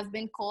 have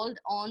been called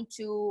on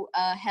to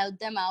help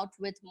them out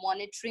with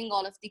monitoring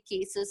all of the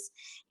cases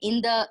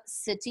in the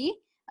city.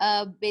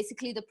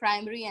 Basically the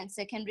primary and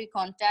secondary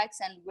contacts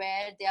and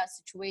where they are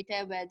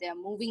situated, where they are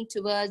moving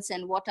towards,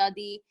 and what are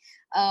the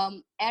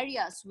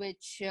areas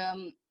which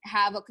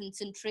have a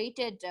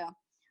concentrated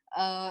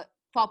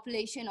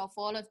population of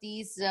all of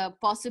these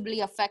possibly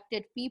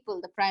affected people,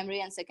 the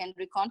primary and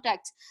secondary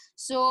contacts.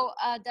 So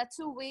that's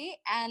a way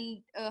and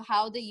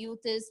how the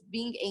youth is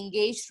being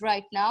engaged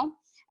right now.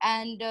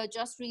 And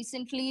just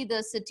recently,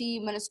 the city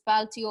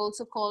municipality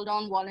also called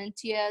on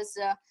volunteers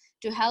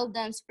to help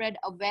them spread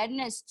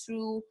awareness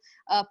through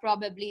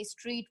probably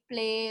street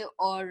play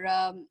or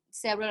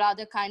several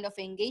other kind of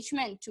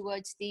engagement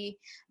towards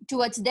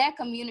their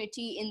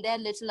community in their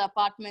little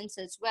apartments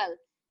as well.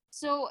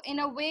 So in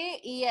a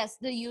way, yes,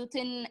 the youth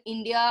in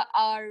India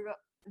are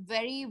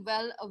very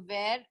well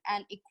aware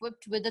and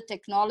equipped with the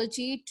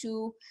technology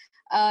to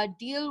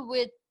deal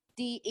with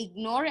the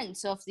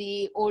ignorance of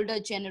the older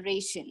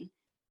generation.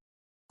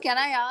 Can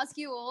I ask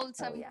you all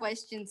some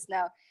questions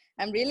now?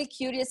 I'm really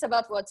curious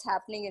about what's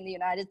happening in the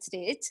United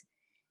States.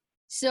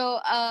 So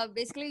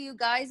basically, you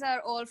guys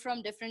are all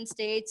from different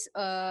states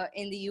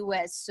in the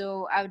US.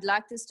 So I would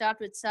like to start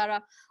with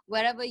Sarah,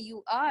 wherever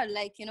you are,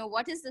 like,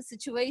 what is the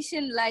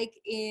situation like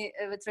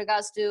with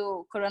regards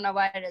to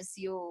coronavirus?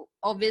 You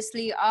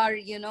obviously are,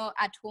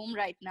 at home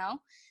right now.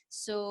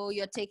 So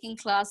you're taking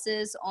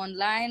classes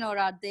online, or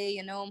are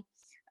they,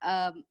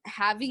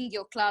 having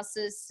your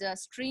classes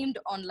streamed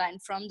online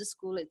from the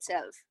school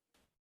itself?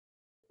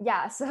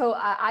 Yeah, so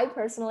I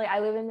personally, I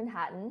live in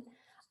Manhattan.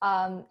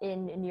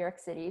 In New York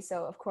City.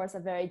 So of course, a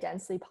very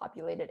densely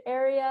populated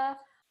area.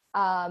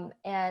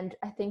 And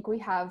I think we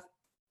have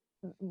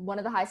one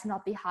of the highest, if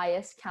not the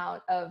highest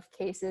count of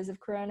cases of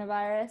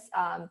coronavirus.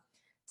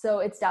 So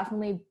it's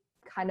definitely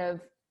kind of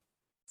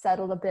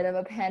settled a bit of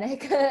a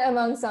panic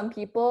among some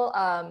people.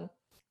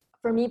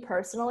 For me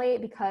personally,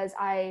 because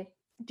I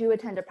do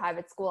attend a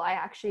private school, I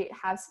actually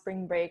have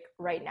spring break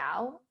right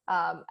now,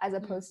 as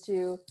opposed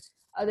to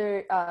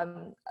other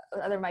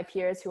my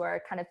peers who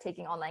are kind of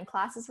taking online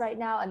classes right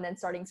now and then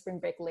starting spring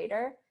break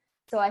later.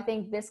 So I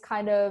think this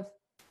kind of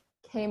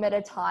came at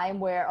a time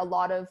where a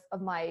lot of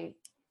my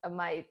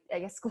I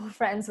guess school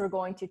friends were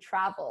going to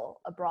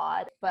travel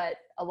abroad, but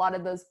a lot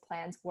of those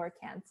plans were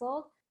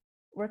canceled.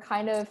 We're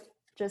kind of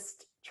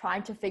just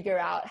trying to figure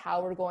out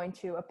how we're going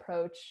to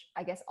approach,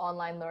 I guess,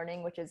 online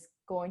learning, which is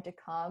going to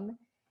come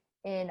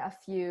in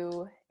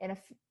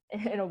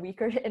a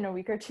week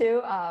or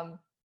two.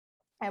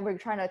 And we're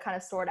trying to kind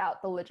of sort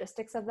out the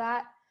logistics of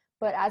that.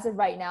 But as of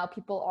right now,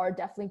 people are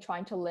definitely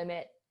trying to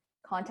limit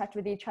contact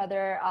with each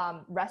other.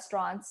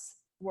 Restaurants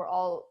were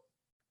all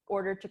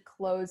ordered to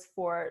close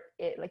for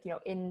it,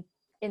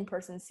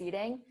 in-person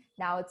seating.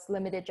 Now it's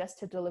limited just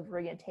to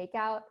delivery and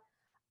takeout.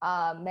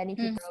 Many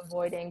people are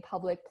avoiding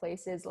public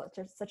places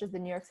such as the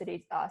New York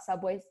City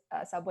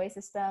subway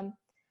system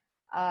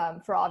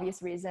for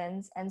obvious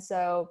reasons. And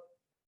so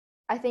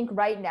I think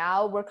right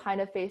now we're kind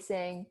of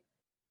facing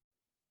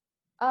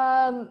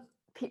a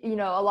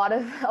lot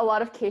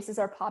of cases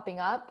are popping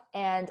up,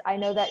 and I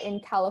know that in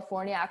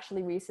California,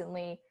 actually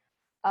recently,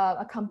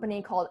 a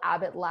company called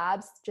Abbott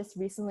Labs just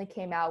recently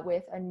came out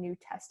with a new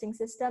testing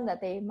system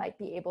that they might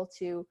be able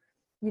to,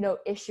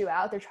 issue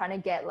out. They're trying to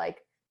get like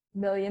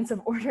millions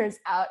of orders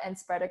out and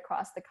spread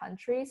across the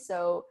country.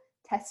 So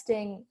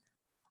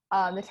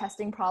the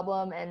testing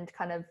problem and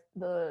kind of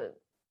the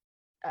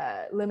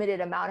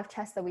limited amount of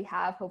tests that we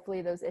have,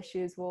 hopefully those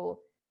issues will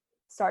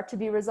start to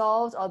be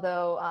resolved,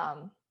 although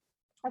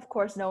of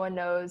course no one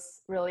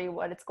knows really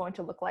what it's going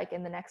to look like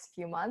in the next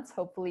few months.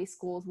 Hopefully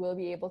schools will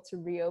be able to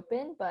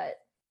reopen, but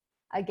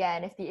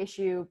again, if the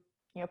issue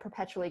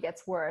perpetually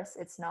gets worse,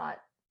 it's not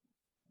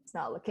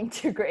looking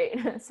too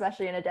great,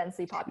 especially in a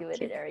densely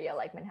populated area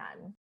like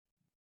Manhattan.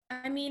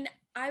 I mean,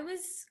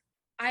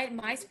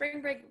 my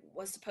spring break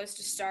was supposed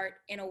to start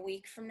in a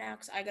week from now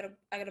because I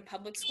go to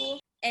public school.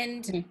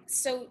 And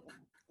so,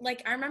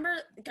 like, I remember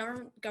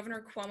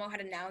Governor Cuomo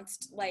had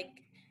announced,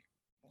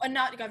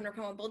 not Governor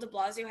Cuomo, Bill de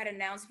Blasio had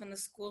announced when the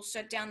school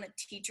shut down that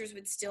teachers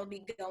would still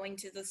be going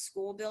to the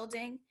school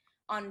building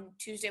on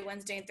Tuesday,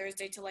 Wednesday, and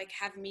Thursday to like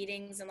have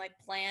meetings and like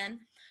plan.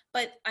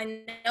 But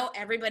I know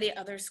every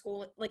other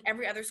school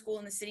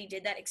in the city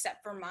did that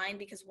except for mine,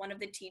 because one of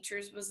the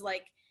teachers was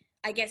like,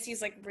 I guess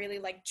he's like really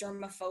like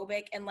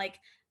germophobic, and like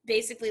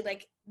basically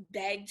like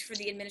begged for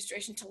the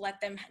administration to let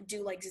them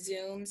do like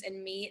Zooms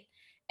and meet.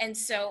 And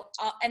so,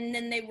 and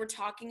then they were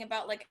talking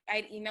about, like,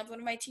 I'd emailed one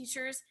of my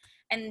teachers,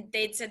 and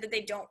they'd said that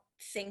they don't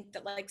think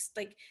that like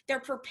they're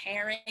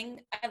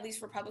preparing, at least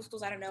for public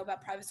schools. I don't know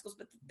about private schools,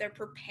 but they're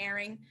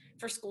preparing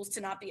for schools to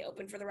not be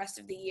open for the rest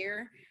of the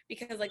year,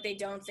 because like they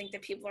don't think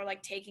that people are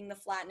like taking the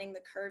flattening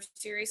the curve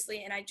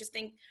seriously. And I just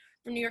think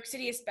for New York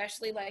City,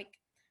 especially, like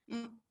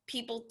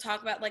people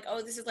talk about like,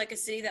 oh, this is like a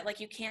city that like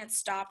you can't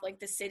stop, like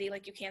the city,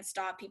 like you can't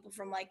stop people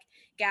from like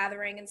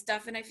gathering and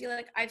stuff. And I feel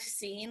like I've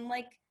seen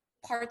like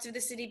parts of the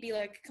city be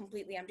like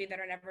completely empty that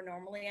are never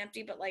normally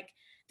empty, but like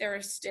there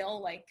are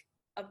still like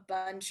a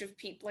bunch of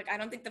people. Like I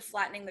don't think the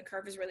flattening the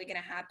curve is really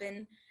going to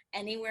happen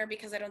anywhere,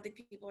 because I don't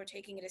think people are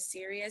taking it as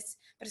serious.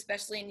 But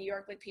especially in New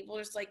York, like people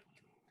just like,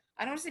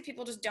 I don't want to say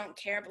people just don't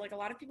care, but like a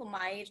lot of people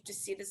my age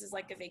just see this as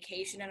like a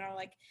vacation and are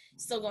like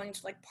still going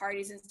to like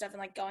parties and stuff and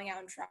like going out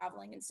and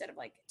traveling instead of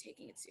like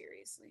taking it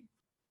seriously.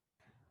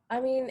 I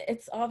mean,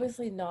 it's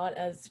obviously not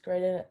as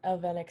great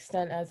of an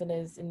extent as it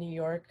is in New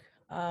York,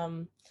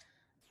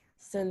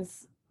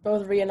 since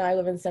both Rhea and I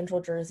live in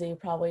Central Jersey,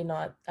 probably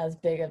not as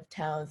big of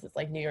towns as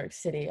like New York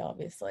City,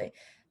 obviously.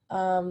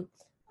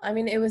 I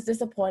mean, it was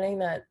disappointing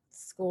that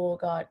school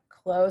got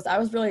closed. I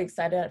was really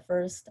excited at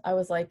first. I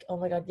was like, oh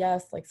my God,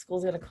 yes, like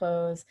school's gonna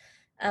close.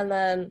 And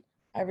then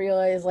I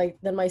realized like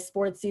then my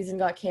sports season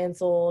got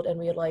canceled and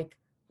we had like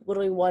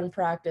literally one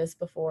practice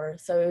before.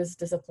 So it was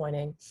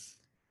disappointing.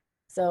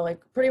 So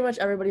like pretty much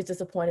everybody's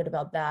disappointed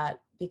about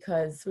that,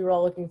 because we were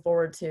all looking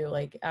forward to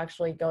like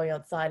actually going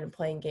outside and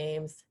playing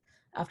games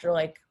after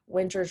like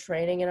winter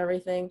training and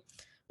everything.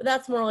 But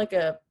that's more like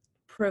a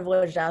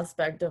privileged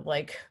aspect of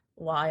like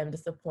why I'm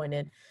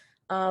disappointed.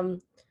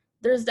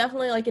 There's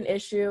definitely like an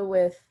issue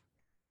with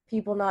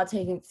people not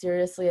taking it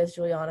seriously, as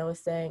Juliana was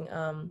saying.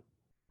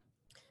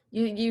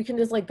 You can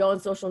just like go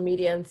on social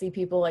media and see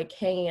people like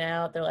hanging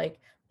out. They're like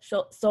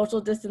social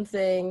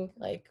distancing,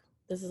 like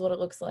this is what it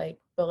looks like.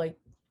 But like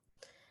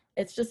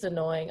it's just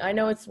annoying. I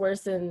know it's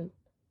worse in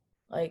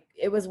like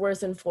it was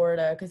worse in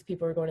Florida because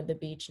people were going to the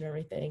beach and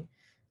everything.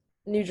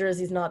 New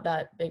Jersey's not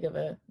that big of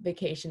a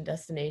vacation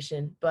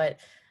destination, but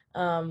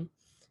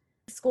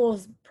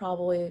schools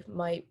probably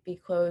might be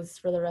closed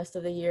for the rest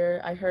of the year.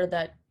 I heard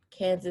that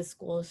Kansas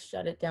schools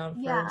shut it down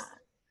Yeah, first.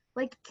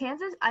 like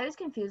Kansas, I was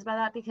confused by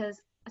that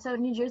because so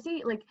New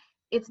Jersey, like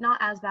it's not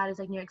as bad as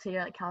like New York City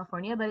or like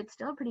California, but it's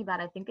still pretty bad.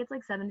 I think it's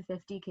like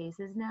 750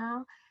 cases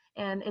now,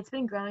 and it's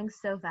been growing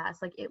so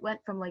fast. Like it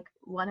went from like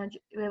 100,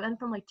 it went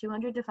from like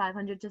 200 to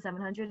 500 to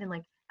 700 in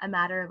like a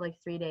matter of like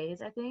 3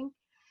 days, I think.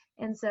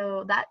 And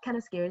so that kind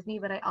of scares me,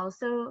 but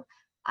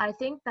I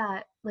think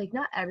that like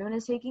not everyone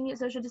is taking it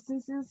social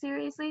distancing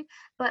seriously,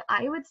 but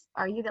I would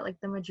argue that like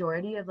the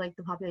majority of like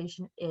the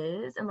population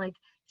is, and like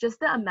just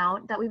the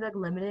amount that we've like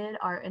limited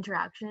our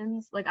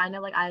interactions. Like I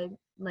know like I've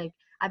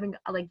been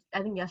like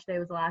I think yesterday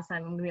was the last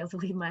time I'm gonna be able to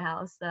leave my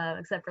house,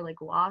 except for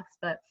like walks,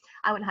 but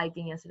I went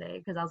hiking yesterday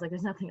because I was like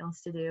there's nothing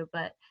else to do.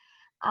 But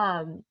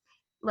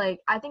like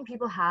I think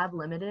people have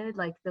limited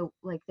like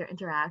their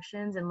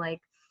interactions, and like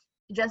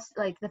just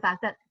like the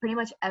fact that pretty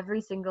much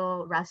every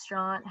single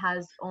restaurant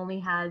only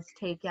has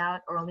takeout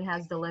or only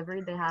has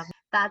delivery.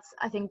 That's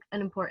I think an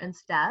important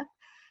step.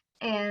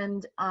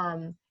 And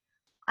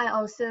I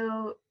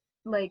also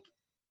like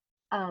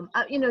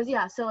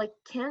yeah, so like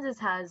Kansas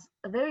has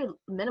a very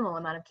minimal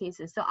amount of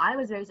cases, so I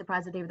was very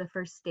surprised that they were the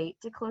first state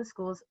to close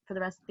schools for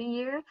the rest of the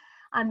year.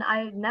 And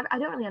I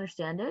don't really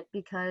understand it,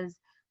 because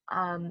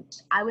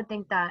I would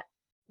think that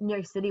New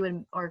York City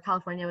would or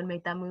California would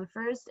make that move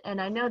first.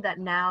 And I know that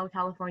now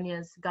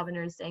California's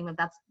governor is saying that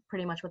that's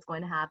pretty much what's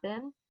going to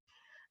happen.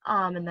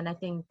 And then I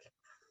think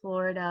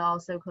Florida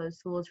also closed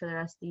schools for the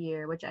rest of the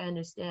year, which I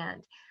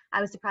understand.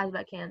 I was surprised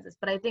about Kansas,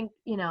 but I think,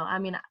 I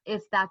mean,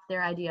 if that's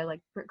their idea,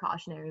 like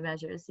precautionary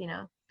measures,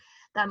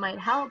 that might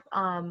help.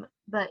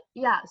 But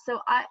yeah,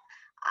 so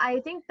I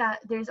think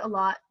that there's a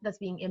lot that's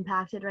being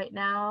impacted right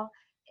now.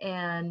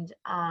 And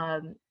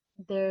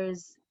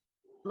there's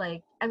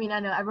like, I mean, I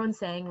know everyone's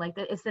saying like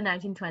that it's the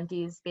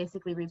 1920s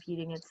basically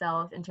repeating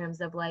itself in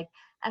terms of like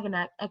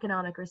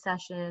economic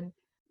recession,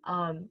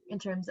 in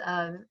terms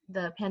of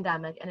the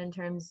pandemic, and in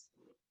terms,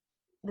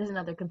 there's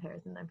another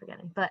comparison that I'm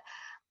forgetting, but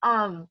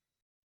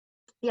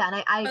yeah,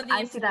 and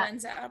I see that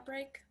influenza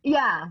outbreak.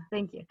 Yeah,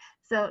 thank you.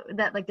 So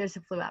that like there's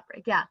a flu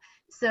outbreak. Yeah.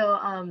 So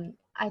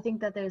I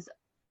think that there's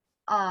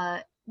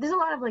a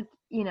lot of like,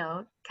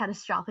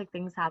 catastrophic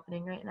things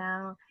happening right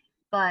now,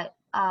 but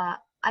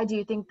I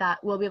do think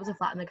that we'll be able to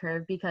flatten the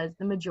curve, because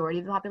the majority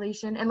of the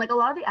population, and like a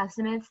lot of the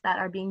estimates that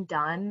are being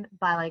done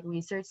by like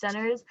research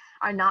centers,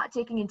 are not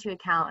taking into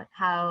account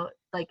how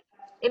like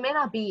it may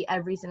not be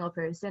every single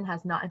person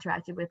has not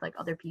interacted with like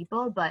other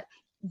people, but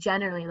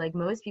generally like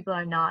most people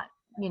are not,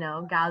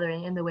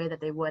 gathering in the way that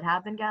they would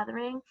have been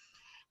gathering.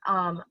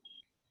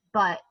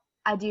 But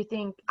I do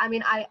think, I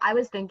mean, I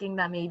was thinking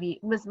that maybe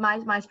was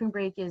my spring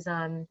break is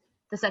the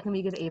second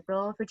week of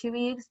April for 2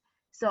 weeks.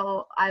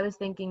 So I was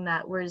thinking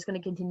that we're just going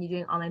to continue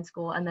doing online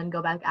school and then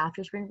go back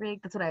after spring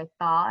break. That's what I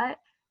thought.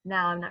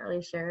 Now I'm not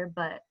really sure,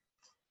 but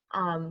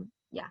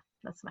yeah,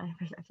 that's my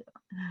perspective.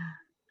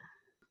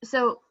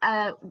 So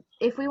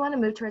if we want to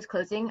move towards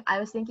closing, I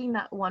was thinking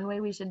that one way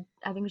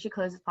I think we should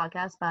close this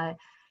podcast by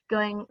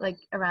going like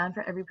around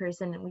for every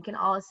person, and we can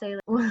all say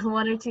like,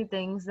 one or two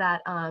things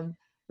that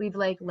we've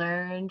like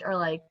learned or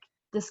like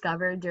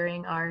discovered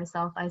during our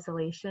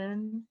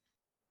self-isolation,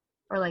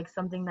 or like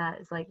something that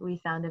is like we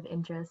found of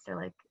interest, or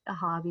like a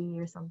hobby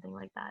or something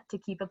like that, to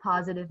keep a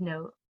positive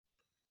note.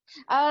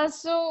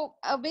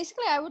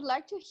 Basically, I would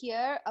like to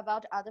hear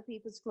about other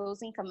people's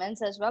closing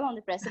comments as well on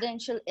the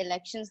presidential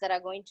elections that are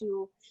going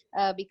to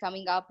be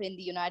coming up in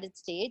the United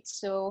States.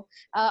 So,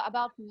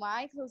 about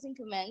my closing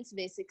comments,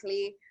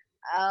 basically,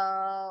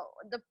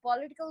 the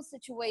political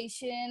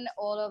situation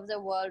all over the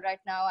world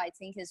right now, I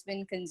think, has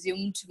been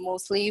consumed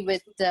mostly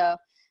with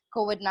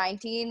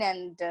COVID-19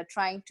 and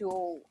trying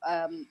to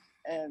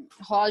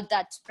halt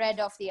that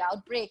spread of the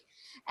outbreak.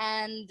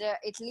 And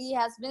Italy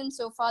has been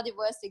so far the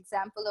worst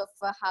example of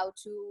how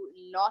to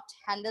not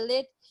handle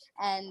it.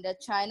 And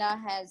China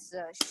has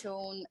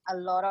shown a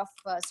lot of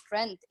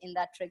strength in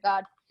that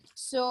regard.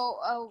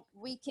 So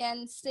we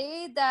can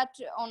say that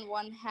on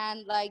one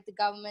hand, like the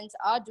governments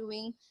are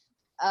doing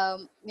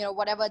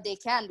whatever they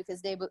can,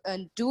 because they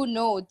do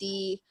know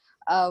the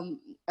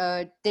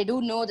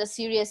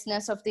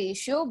seriousness of the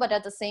issue. But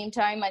at the same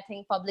time, I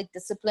think public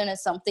discipline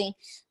is something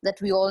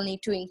that we all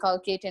need to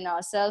inculcate in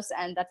ourselves,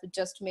 and that would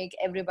just make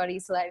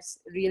everybody's lives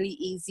really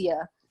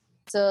easier.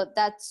 So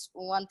that's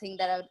one thing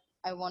that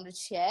I want to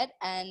share.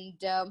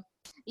 And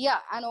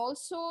and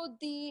also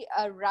the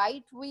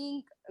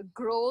right-wing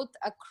growth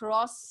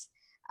across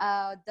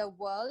the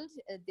world,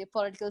 the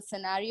political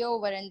scenario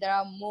wherein there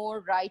are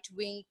more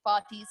right-wing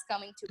parties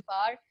coming to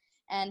power,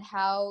 and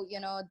how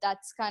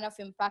that's kind of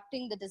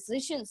impacting the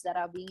decisions that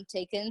are being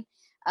taken.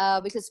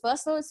 Because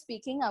personally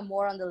speaking, I'm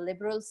more on the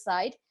liberal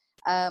side,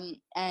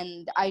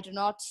 and I do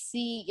not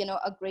see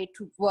a great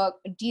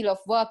deal of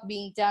work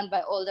being done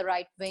by all the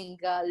right-wing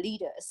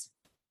leaders.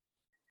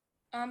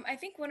 I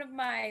think one of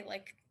my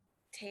like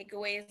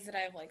takeaways that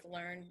I've like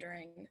learned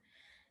during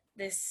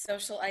this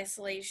social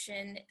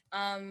isolation,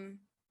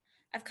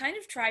 I've kind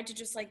of tried to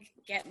just like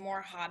get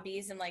more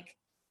hobbies, and like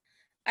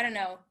I don't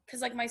know,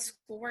 because like my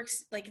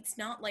schoolwork's like, it's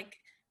not like,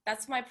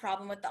 that's my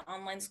problem with the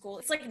online school.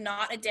 It's like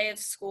not a day of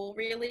school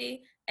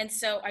really. And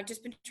so I've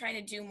just been trying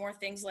to do more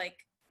things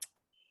like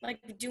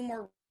do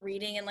more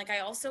reading. And like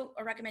I also,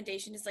 a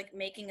recommendation is like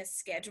making a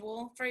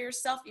schedule for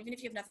yourself, even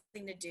if you have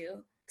nothing to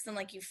do, because then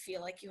like you feel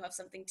like you have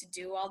something to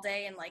do all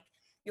day, and like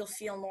you'll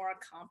feel more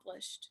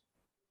accomplished.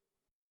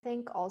 I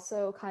think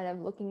also kind of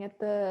looking at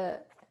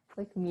the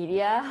like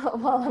media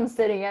while I'm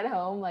sitting at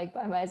home like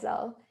by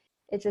myself,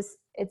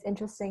 it's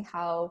interesting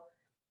how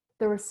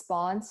the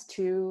response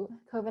to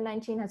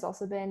COVID-19 has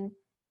also been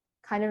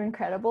kind of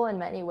incredible in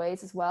many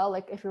ways as well.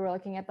 Like if we were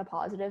looking at the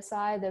positive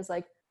side, there's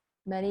like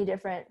many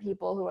different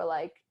people who are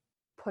like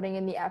putting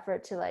in the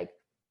effort to like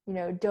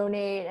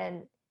donate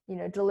and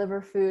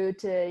deliver food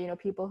to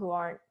people who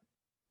aren't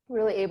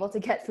really able to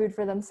get food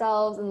for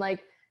themselves. And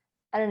like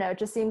I don't know, it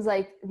just seems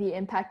like the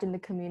impact in the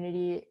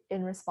community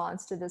in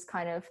response to this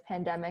kind of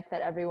pandemic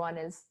that everyone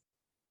is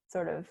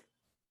sort of,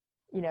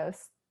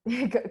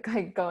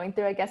 going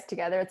through, I guess,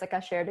 together. It's like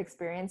a shared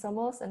experience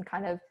almost, and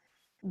kind of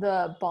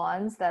the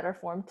bonds that are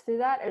formed through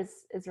that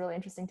is really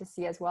interesting to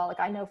see as well. Like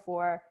I know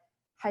for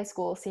high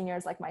school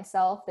seniors like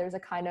myself, there's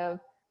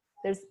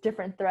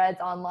different threads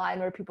online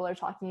where people are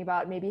talking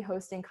about maybe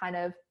hosting kind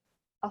of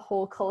a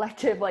whole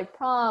collective like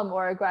prom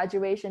or a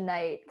graduation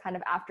night kind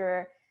of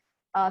after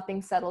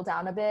things settle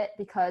down a bit,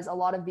 because a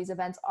lot of these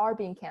events are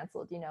being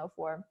canceled,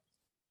 for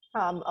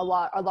a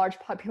large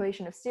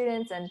population of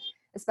students, and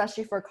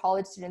especially for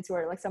college students who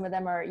are like, some of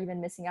them are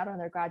even missing out on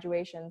their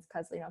graduations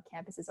because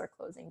campuses are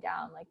closing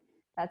down. Like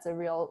that's a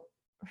real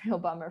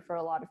bummer for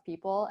a lot of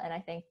people. And I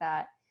think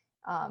that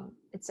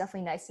it's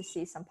definitely nice to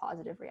see some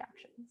positive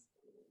reactions.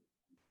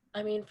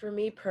 I mean, for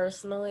me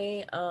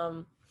personally,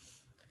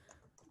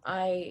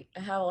 I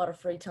have a lot of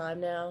free time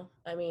now.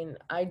 I mean,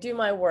 I do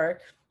my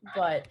work,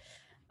 but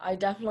I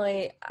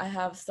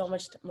have so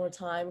much more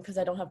time because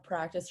I don't have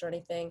practice or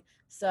anything.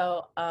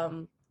 So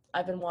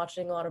I've been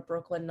watching a lot of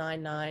Brooklyn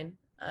Nine-Nine.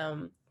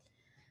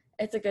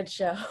 It's a good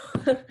show.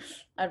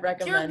 I'd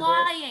recommend You're it.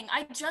 lying.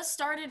 I just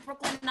started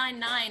Brooklyn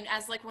Nine-Nine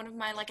as like one of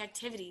my like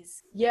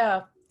activities.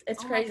 Yeah,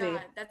 it's Oh crazy. my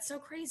God, that's so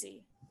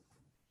crazy.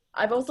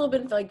 I've also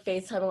been like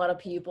FaceTime a lot of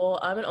people.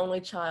 I'm an only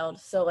child,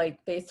 so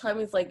like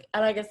FaceTime is like,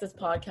 and I guess this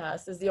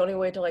podcast is the only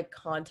way to like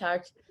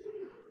contact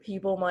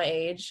people my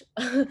age.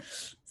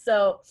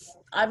 So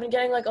I've been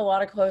getting like a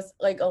lot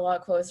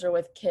closer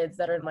with kids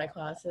that are in my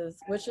classes,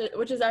 which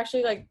is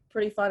actually like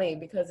pretty funny,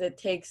 because it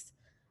takes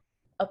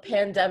a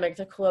pandemic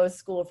to close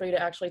school for you to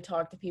actually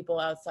talk to people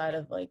outside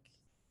of like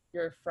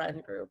your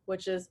friend group,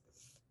 which is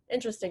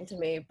interesting to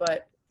me,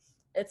 but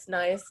it's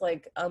nice.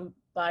 Like I'm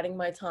biding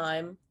my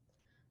time.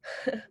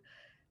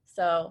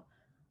 So,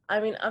 I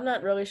mean, I'm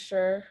not really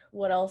sure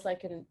what else I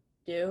can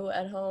do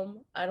at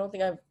home. I don't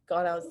think I've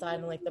gone outside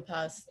in like the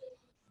past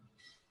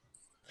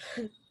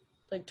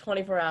like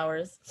 24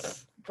 hours,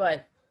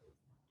 but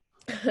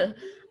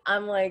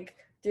I'm like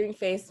doing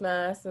face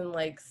masks and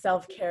like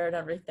self-care and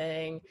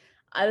everything.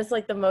 I just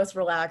like the most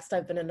relaxed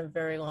I've been in a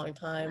very long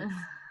time.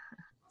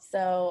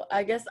 So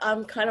I guess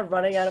I'm kind of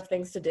running out of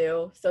things to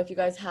do. So if you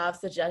guys have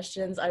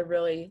suggestions, I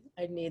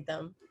need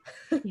them.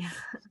 Yeah.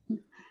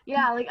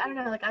 Yeah, like I don't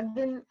know, like I've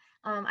been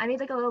I made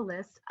like a little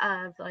list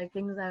of like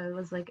things I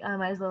was like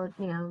might as well,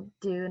 do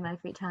in my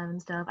free time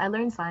and stuff. I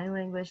learned sign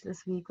language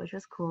this week, which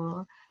was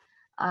cool.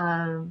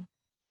 Um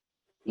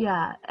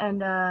yeah,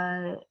 and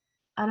I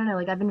don't know,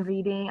 like I'm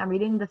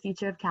reading The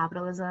Future of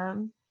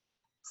Capitalism.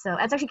 So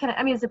it's actually kind of,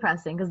 I mean, it's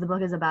depressing because the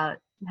book is about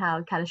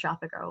how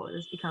catastrophic our world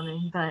is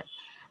becoming, but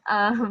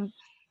um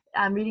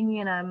I'm reading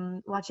and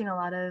I'm watching a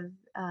lot of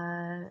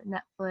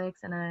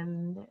Netflix and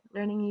I'm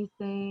learning new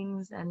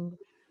things and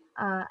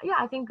yeah,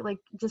 I think like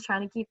just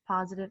trying to keep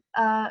positive.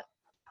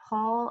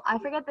 Paul, I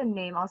forget the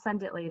name. I'll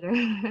send it later.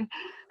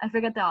 I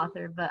forget the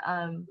author, but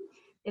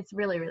it's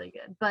really really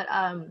good. But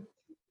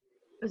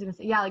what was I gonna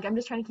say? Yeah, like I'm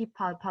just trying to keep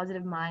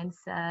positive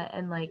mindset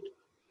and like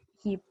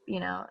keep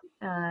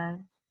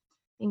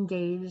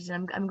engaged.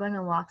 I'm going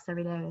on walks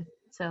every day,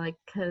 so like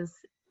because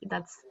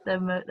that's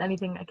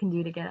anything I can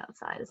do to get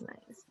outside is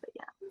nice. But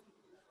yeah.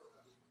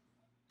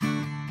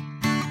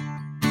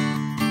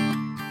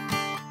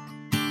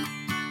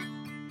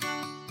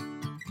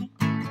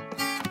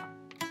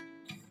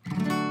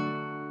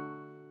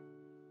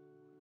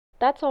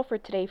 That's all for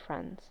today,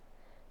 friends.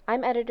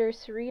 I'm editor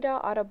Sarita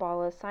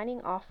Adabala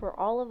signing off for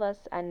all of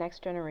us at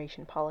Next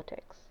Generation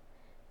Politics.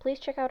 Please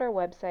check out our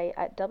website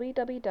at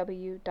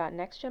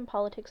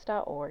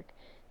www.nextgenpolitics.org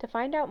to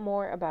find out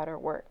more about our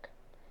work.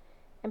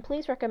 And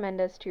please recommend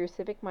us to your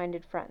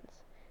civic-minded friends,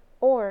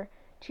 or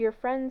to your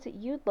friends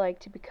you'd like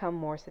to become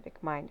more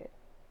civic-minded.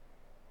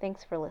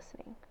 Thanks for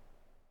listening.